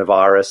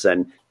coronavirus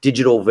and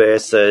digital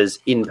versus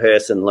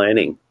in-person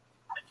learning.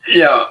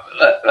 Yeah,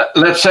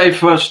 let's say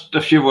first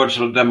a few words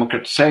of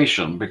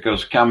democratization,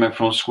 because coming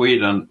from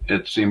Sweden,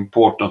 it's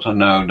important to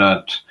know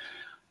that,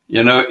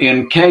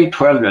 in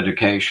K-12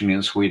 education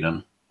in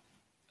Sweden,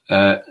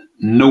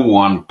 no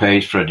one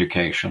pays for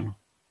education,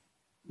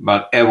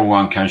 but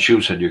everyone can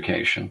choose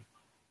education.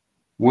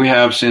 We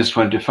have since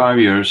 25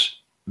 years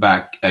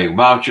back a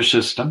voucher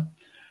system.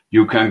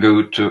 You can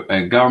go to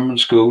a government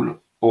school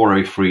or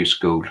a free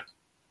school,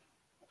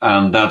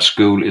 and that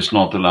school is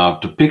not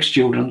allowed to pick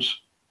students,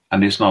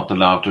 and it's not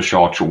allowed to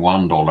charge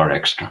 $1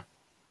 extra.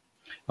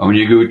 And when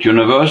you go to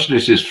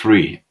universities, it's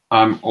free.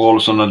 I'm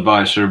also an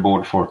advisory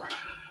board for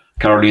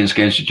Karolinska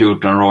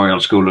Institute and Royal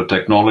School of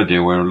Technology,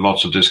 where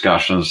lots of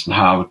discussions on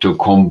how to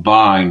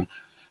combine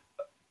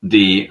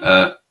the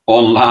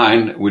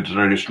online with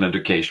traditional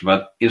education.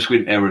 But in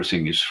Sweden,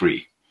 everything is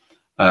free.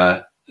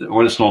 Well,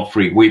 it's not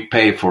free. We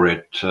pay for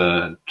it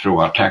through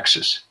our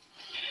taxes.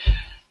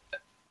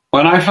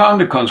 When I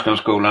founded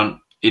Kunskapsskolan,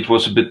 it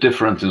was a bit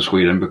different in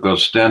Sweden,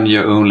 because then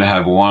you only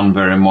have one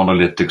very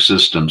monolithic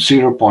system.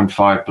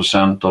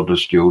 0.5% of the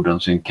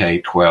students in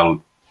K-12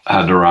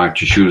 had the right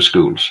to choose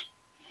schools.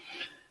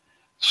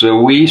 So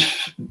we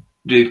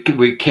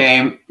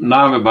came,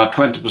 now about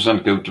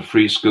 20% go to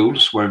free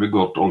schools, where we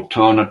got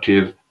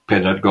alternative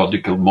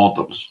pedagogical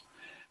models.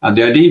 And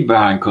the idea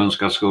behind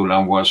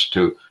Kunskapsskolan was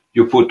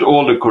you put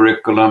all the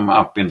curriculum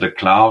up in the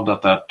cloud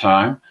at that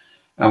time.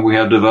 And we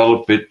have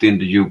developed it in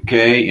the UK,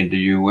 in the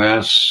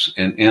US,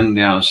 in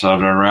India, and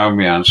Saudi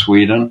Arabia, and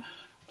Sweden.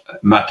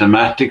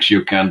 Mathematics,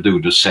 you can do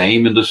the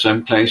same in the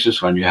same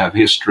places. When you have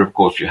history, of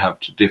course, you have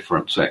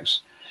different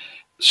things.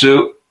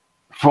 So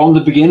from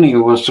the beginning,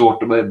 it was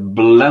sort of a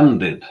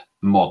blended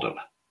model,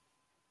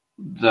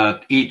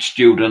 that each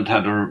student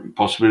had a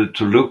possibility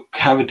to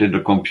have it in the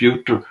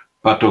computer,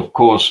 but of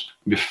course,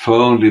 we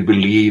firmly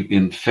believe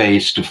in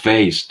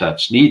face-to-face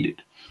that's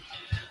needed.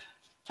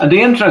 And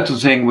the interesting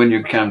thing when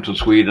you come to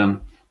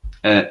Sweden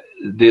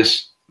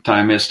this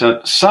time is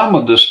that some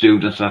of the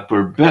students that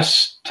were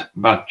best,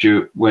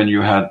 when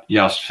you had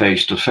just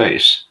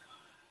face-to-face,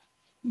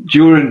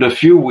 during the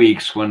few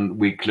weeks when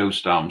we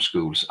closed down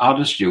schools,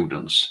 other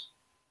students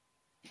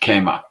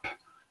came up.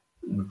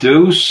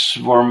 Those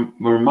were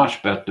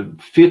much better,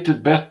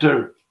 fitted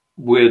better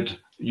with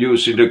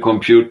using the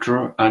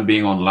computer and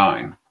being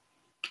online.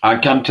 I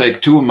can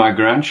take two of my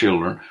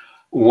grandchildren.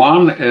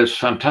 One is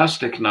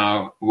fantastic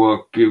now,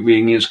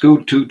 being in school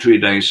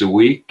 2-3 days a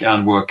week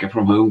and working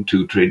from home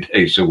 2-3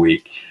 days a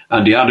week,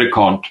 and the other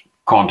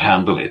can't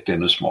handle it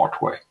in a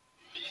smart way.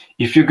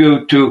 If you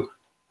go to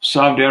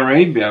Saudi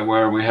Arabia,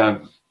 where we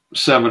have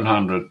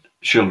 700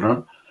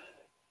 children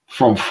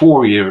from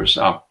 4 years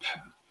up,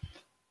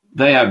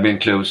 they have been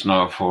closed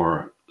now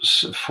for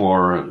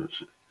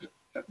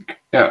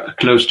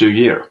close to a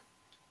year.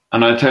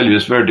 And I tell you,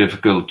 it's very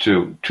difficult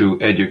to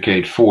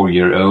educate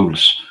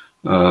 4-year-olds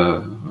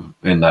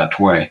in that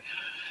way.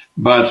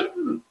 But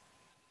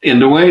in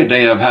the way,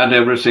 they have had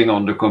everything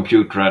on the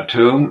computer at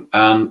home,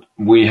 and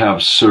we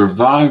have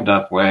survived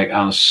that way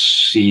and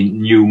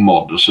seen new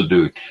models to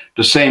do it.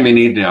 The same in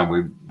India,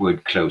 we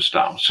would close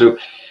down. So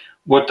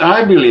what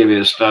I believe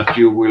is that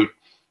you will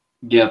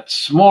get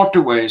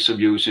smarter ways of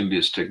using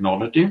this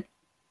technology.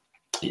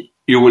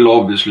 You will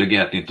obviously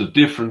get into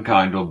different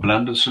kind of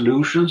blended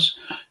solutions.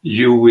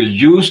 You will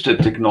use the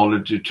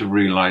technology to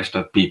realize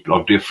that people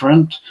are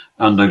different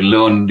and they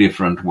learn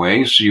different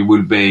ways. You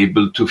will be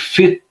able to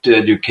fit the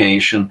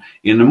education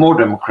in a more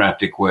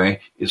democratic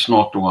way. It's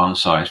not one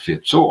size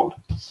fits all.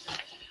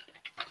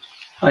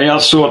 I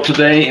just saw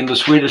today in the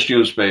Swedish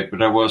newspaper,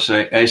 there was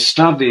a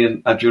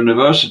study at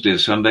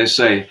universities, and they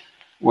say,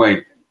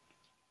 wait,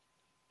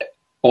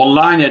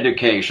 online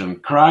education,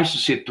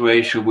 crisis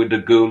situation with a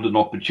golden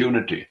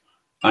opportunity.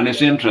 And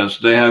it's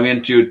interesting, they have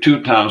interviewed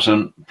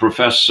 2,000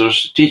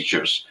 professors,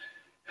 teachers,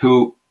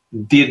 who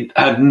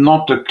had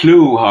not a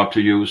clue how to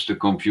use the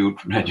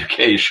computer in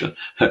education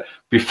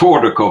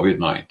before the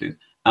COVID-19.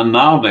 And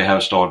now they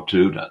have started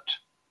to do that.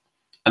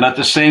 And at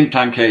the same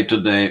time came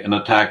today an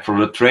attack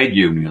from the trade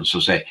unions who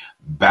say,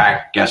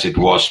 back as it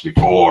was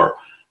before,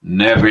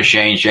 never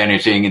change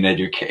anything in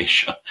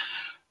education.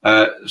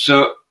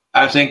 So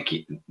I think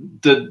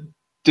the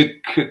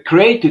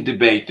creative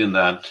debate in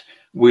that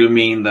will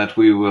mean that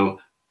we will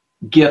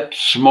get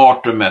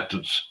smarter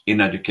methods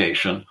in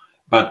education,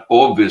 but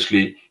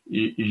obviously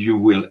you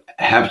will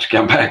have to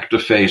come back to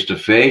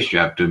face-to-face, you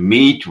have to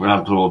meet, you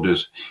have to all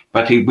this,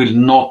 but it will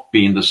not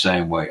be in the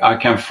same way. I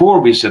can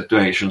foresee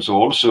situations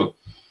also.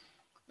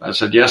 I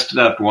suggested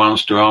that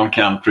once to our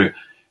country,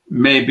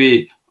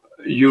 maybe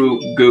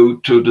you go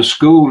to the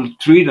school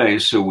 3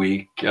 days a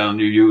week and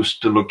you use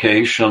the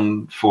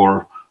location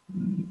for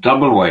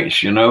double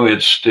ways,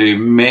 it's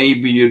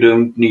maybe you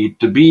don't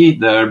need to be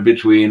there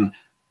between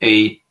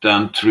 8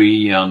 and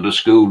 3 and the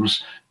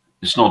schools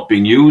is not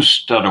being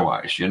used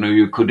otherwise.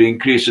 You could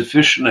increase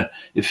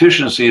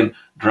efficiency in a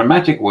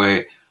dramatic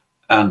way,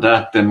 and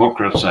that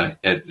democratize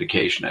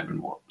education even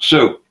more.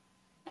 So,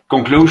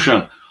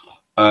 conclusion,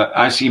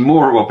 I see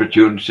more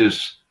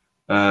opportunities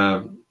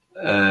than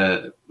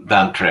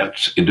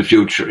threats in the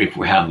future if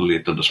we handle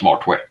it in a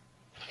smart way.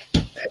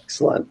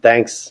 Excellent.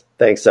 Thanks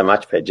so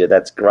much, Peje.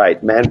 That's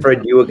great.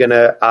 Manfred, you were going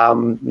to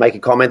make a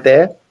comment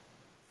there?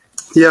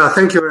 Yeah,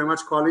 thank you very much,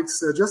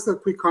 colleagues. Just a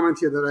quick comment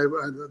here that I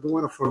don't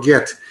want to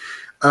forget.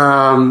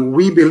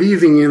 We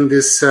believing in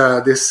this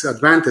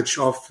advantage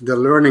of the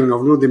learning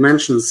of new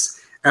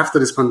dimensions after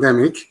this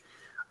pandemic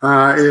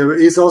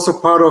is also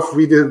part of,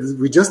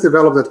 we just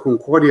developed at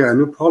Concordia a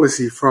new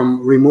policy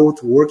from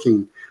remote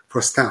working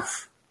for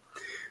staff.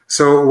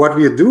 So what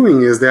we are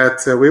doing is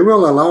that we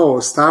will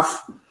allow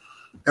staff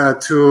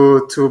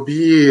to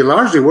be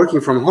largely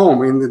working from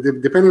home,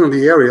 depending on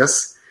the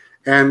areas,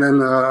 and then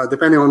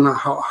depending on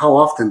how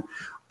often.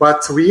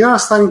 But we are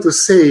starting to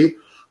say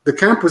the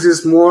campus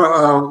is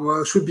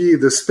more, should be,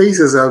 the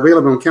spaces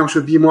available on campus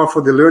should be more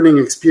for the learning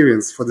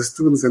experience for the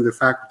students and the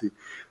faculty.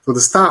 So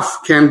the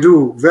staff can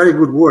do very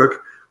good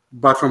work,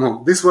 but from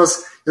home. This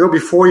was,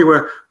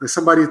 before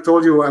somebody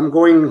told you, I'm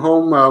going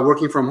home,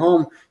 working from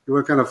home, you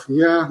were kind of,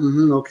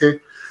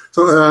 okay.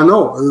 So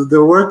no,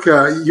 the work,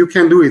 you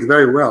can do it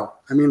very well.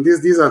 I mean,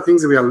 these are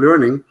things that we are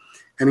learning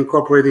and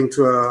incorporating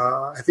to,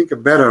 I think, a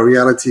better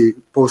reality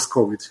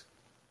post-COVID.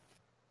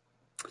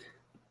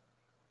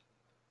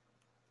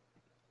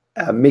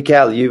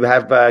 Michele, you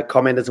have a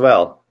comment as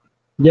well.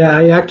 Yeah,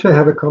 I actually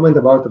have a comment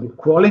about the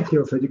quality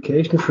of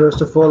education,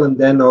 first of all, and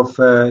then of,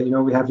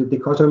 we have the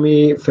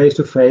dichotomy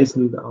face-to-face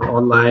and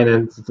online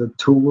and the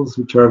tools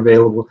which are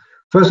available.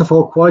 First of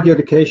all, quality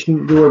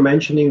education, you were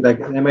mentioning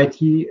that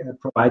MIT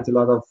provides a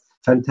lot of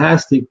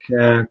fantastic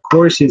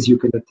courses you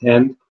can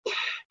attend.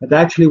 But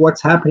actually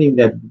what's happening,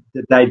 that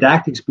the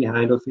didactics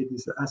behind of it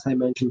is, as I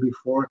mentioned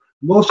before,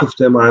 most of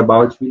them are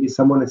about really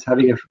someone is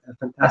having a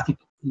fantastic,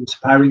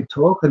 inspiring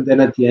talk, and then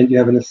at the end you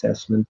have an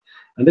assessment.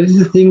 And this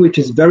is a thing which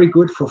is very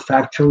good for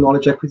factual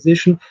knowledge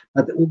acquisition,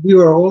 but we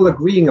were all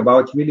agreeing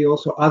about really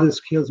also other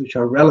skills which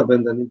are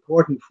relevant and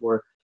important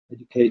for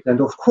education. And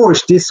of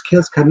course, these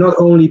skills can not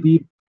only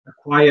be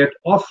acquired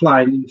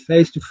offline in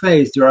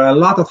face-to-face. There are a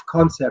lot of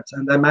concepts,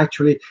 and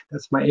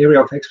that's my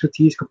area of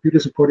expertise,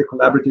 computer-supported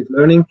collaborative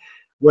learning,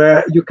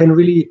 where you can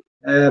really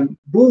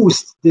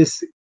boost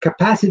this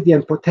capacity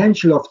and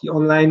potential of the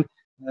online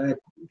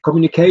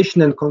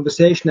communication and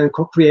conversation and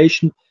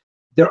co-creation.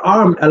 There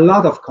are a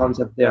lot of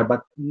concepts there,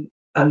 but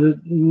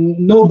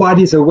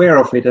nobody's aware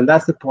of it, and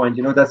that's the point.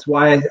 That's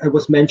why I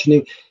was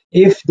mentioning,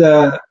 if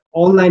the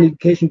online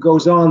education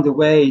goes on the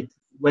way it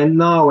went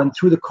now and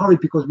through the COVID,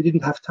 because we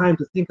didn't have time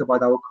to think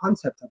about our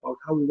concept, about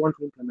how we want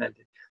to implement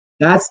it.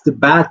 That's the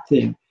bad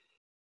thing.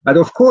 But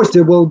of course,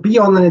 there will be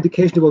online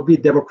education, there will be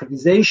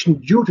democratization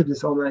due to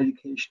this online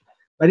education.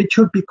 but it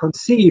should be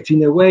conceived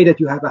in a way that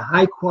you have a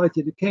high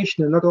quality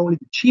education, and not only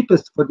the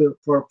cheapest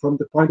from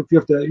the point of view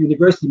of the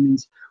university,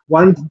 means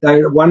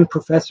one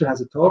professor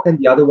has a talk and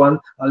the other one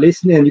are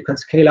listening, and you can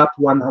scale up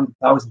to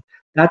 100,000.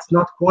 That's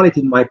not quality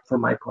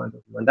from my point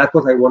of view, and that's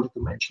what I wanted to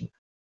mention.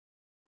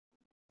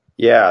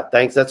 Yeah,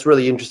 thanks. That's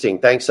really interesting.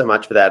 Thanks so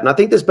much for that. And I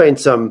think there's been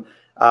some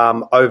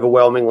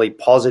overwhelmingly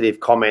positive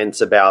comments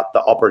about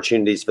the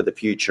opportunities for the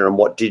future and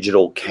what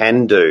digital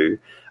can do.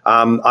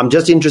 I'm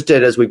just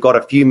interested, as we've got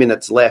a few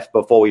minutes left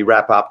before we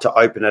wrap up, to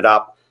open it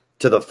up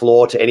to the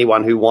floor to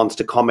anyone who wants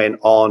to comment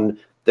on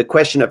the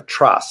question of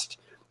trust,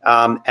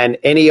 and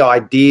any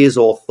ideas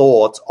or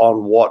thoughts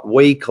on what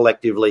we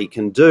collectively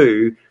can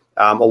do,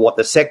 or what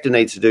the sector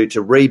needs to do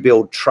to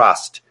rebuild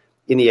trust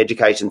in the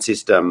education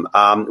system.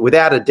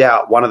 Without a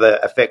doubt, one of the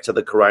effects of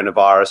the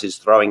coronavirus is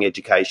throwing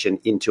education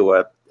into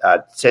a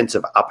sense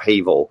of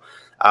upheaval.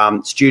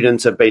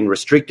 Students have been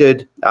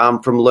restricted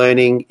from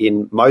learning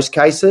in most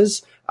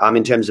cases,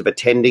 in terms of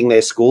attending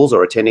their schools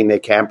or attending their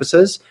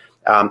campuses,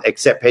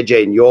 except,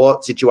 Peje, in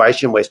your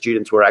situation where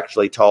students were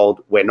actually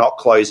told, we're not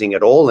closing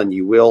at all and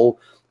you will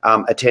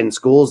attend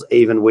schools,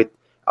 even with,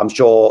 I'm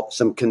sure,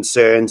 some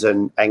concerns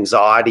and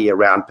anxiety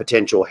around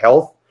potential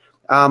health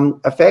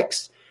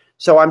effects.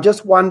 So I'm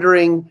just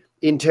wondering,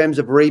 in terms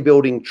of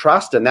rebuilding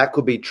trust, and that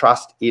could be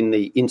trust in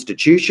the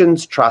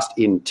institutions, trust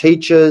in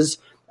teachers,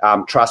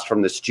 trust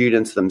from the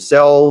students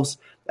themselves.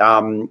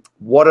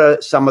 What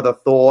are some of the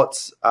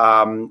thoughts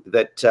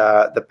that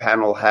the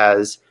panel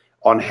has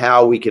on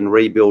how we can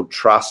rebuild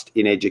trust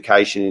in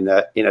education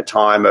in a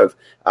time of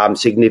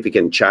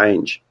significant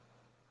change?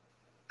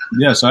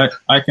 Yes, I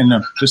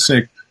can just say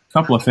a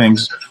couple of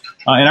things.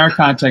 In our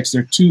context,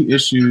 there are two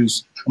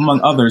issues,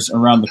 among others,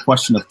 around the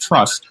question of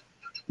trust.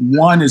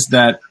 One is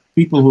that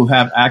people who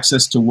have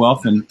access to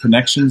wealth and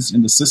connections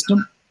in the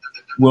system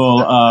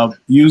will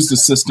use the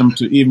system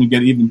to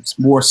get even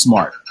more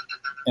smart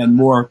and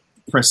more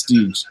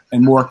prestige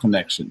and more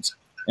connections.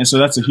 And so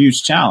that's a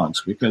huge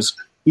challenge, because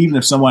even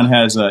if someone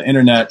has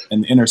internet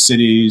in the inner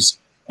cities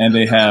and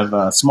they have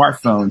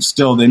smartphones,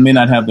 still they may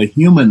not have the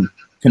human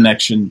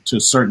connection to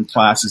certain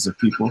classes of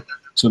people.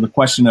 So the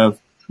question of,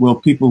 will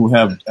people who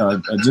have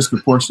a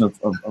disproportion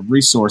of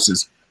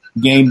resources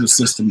game the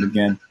system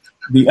again?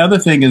 The other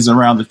thing is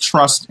around the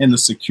trust in the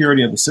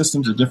security of the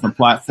systems, the different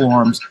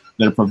platforms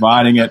that are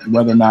providing it,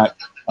 whether or not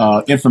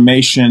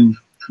information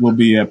will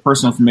be,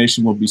 personal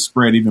information will be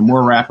spread even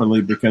more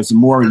rapidly, because the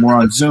more we're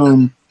on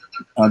Zoom,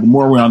 the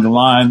more we're on the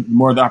line, the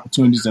more the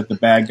opportunities that the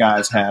bad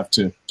guys have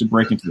to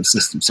break into the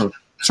system. So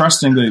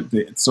trusting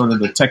the sort of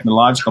the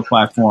technological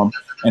platform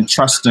and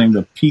trusting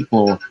the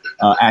people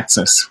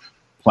access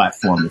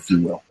platform, if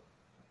you will.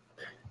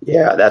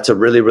 Yeah, that's a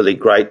really, really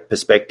great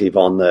perspective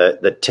on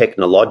the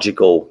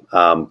technological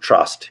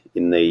trust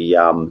in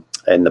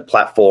the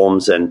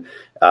platforms, and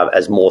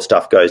as more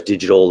stuff goes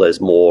digital, there's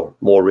more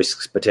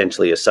risks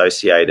potentially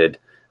associated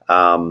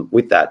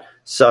with that.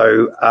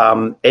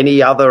 So,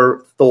 any other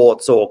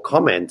thoughts or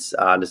comments?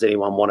 Does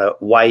anyone want to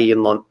weigh in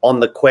on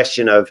the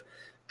question of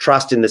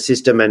trust in the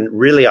system? And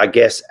really, I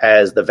guess,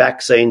 as the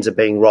vaccines are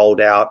being rolled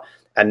out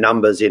and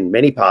numbers in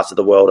many parts of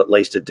the world, at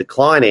least, are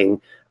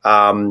declining.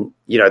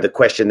 The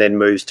question then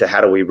moves to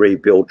how do we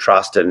rebuild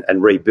trust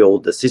and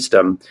rebuild the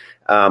system?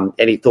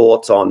 Any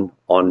thoughts on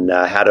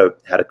how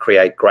to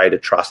create greater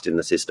trust in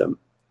the system?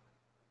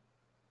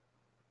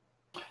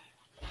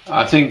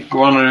 I think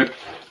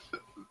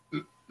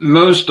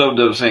most of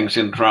the things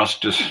in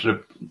trust is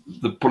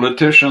the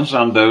politicians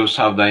and those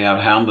how they have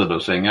handled the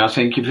thing. I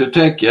think if you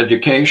take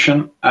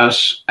education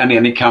as and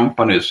any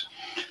companies,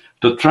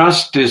 the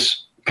trust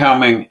is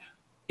coming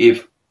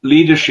if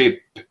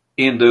leadership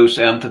in those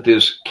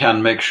entities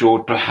can make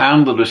sure to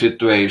handle the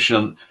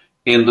situation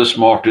in the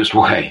smartest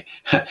way,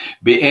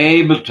 be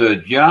able to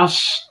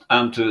adjust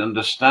and to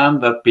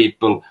understand that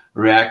people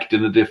react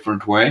in a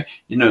different way.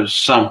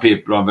 Some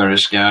people are very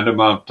scared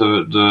about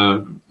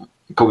the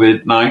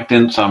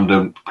COVID-19,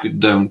 some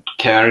don't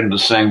care in the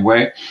same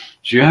way.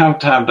 So you have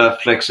to have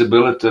that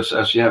flexibility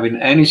as you have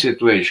in any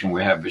situation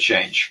we have a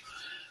change.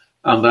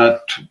 And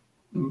that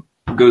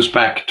goes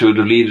back to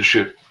the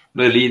leadership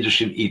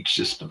in each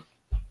system.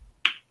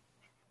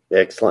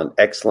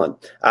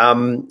 Excellent.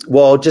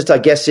 Well, just I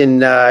guess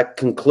in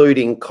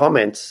concluding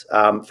comments,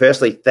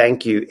 firstly,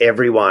 thank you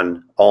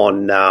everyone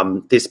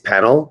on this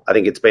panel. I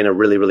think it's been a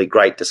really, really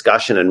great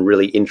discussion and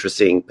really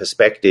interesting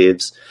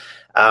perspectives.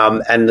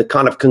 And the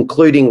kind of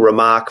concluding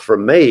remark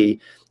from me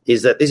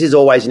is that this is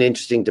always an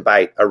interesting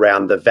debate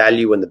around the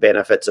value and the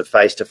benefits of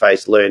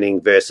face-to-face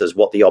learning versus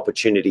what the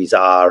opportunities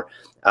are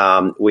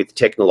with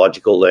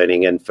technological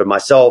learning. And for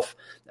myself,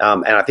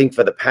 and I think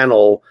for the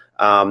panel,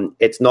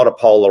 it's not a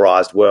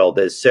polarized world.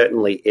 There's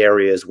certainly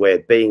areas where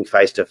being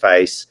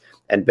face-to-face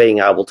and being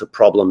able to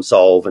problem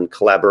solve and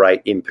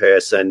collaborate in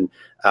person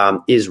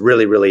is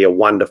really, really a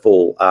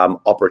wonderful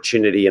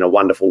opportunity and a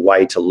wonderful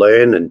way to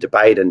learn and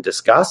debate and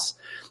discuss.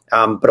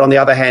 But on the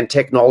other hand,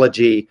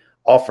 technology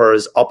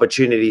offers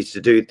opportunities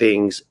to do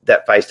things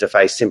that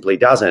face-to-face simply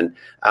doesn't.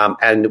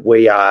 And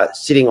we are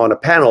sitting on a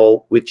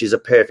panel, which is a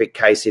perfect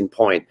case in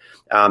point.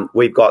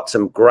 We've got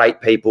some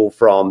great people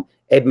from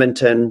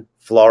Edmonton,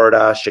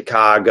 Florida,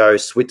 Chicago,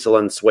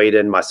 Switzerland,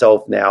 Sweden,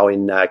 myself now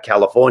in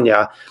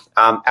California,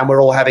 and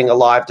we're all having a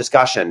live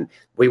discussion.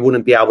 We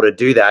wouldn't be able to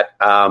do that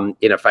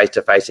in a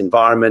face-to-face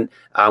environment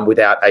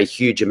without a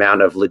huge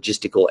amount of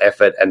logistical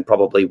effort, and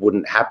probably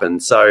wouldn't happen.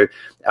 So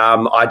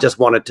I just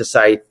wanted to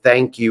say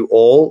thank you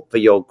all for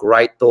your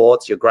great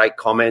thoughts, your great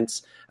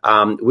comments.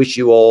 Wish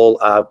you all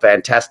a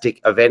fantastic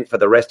event for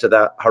the rest of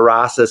the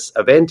Horasis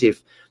event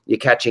if you're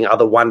catching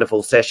other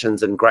wonderful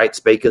sessions and great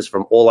speakers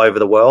from all over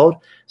the world.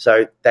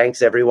 So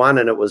thanks, everyone,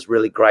 and it was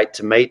really great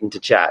to meet and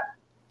to chat.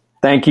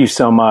 Thank you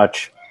so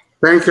much.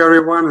 Thank you,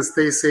 everyone, and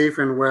stay safe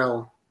and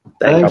well.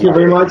 Thank you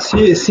very much.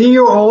 See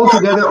you all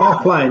together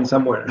offline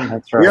somewhere.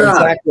 That's right. Yeah.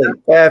 Exactly.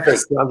 Perfect.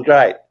 Sounds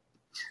great.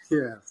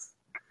 Yes.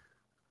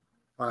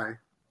 Bye.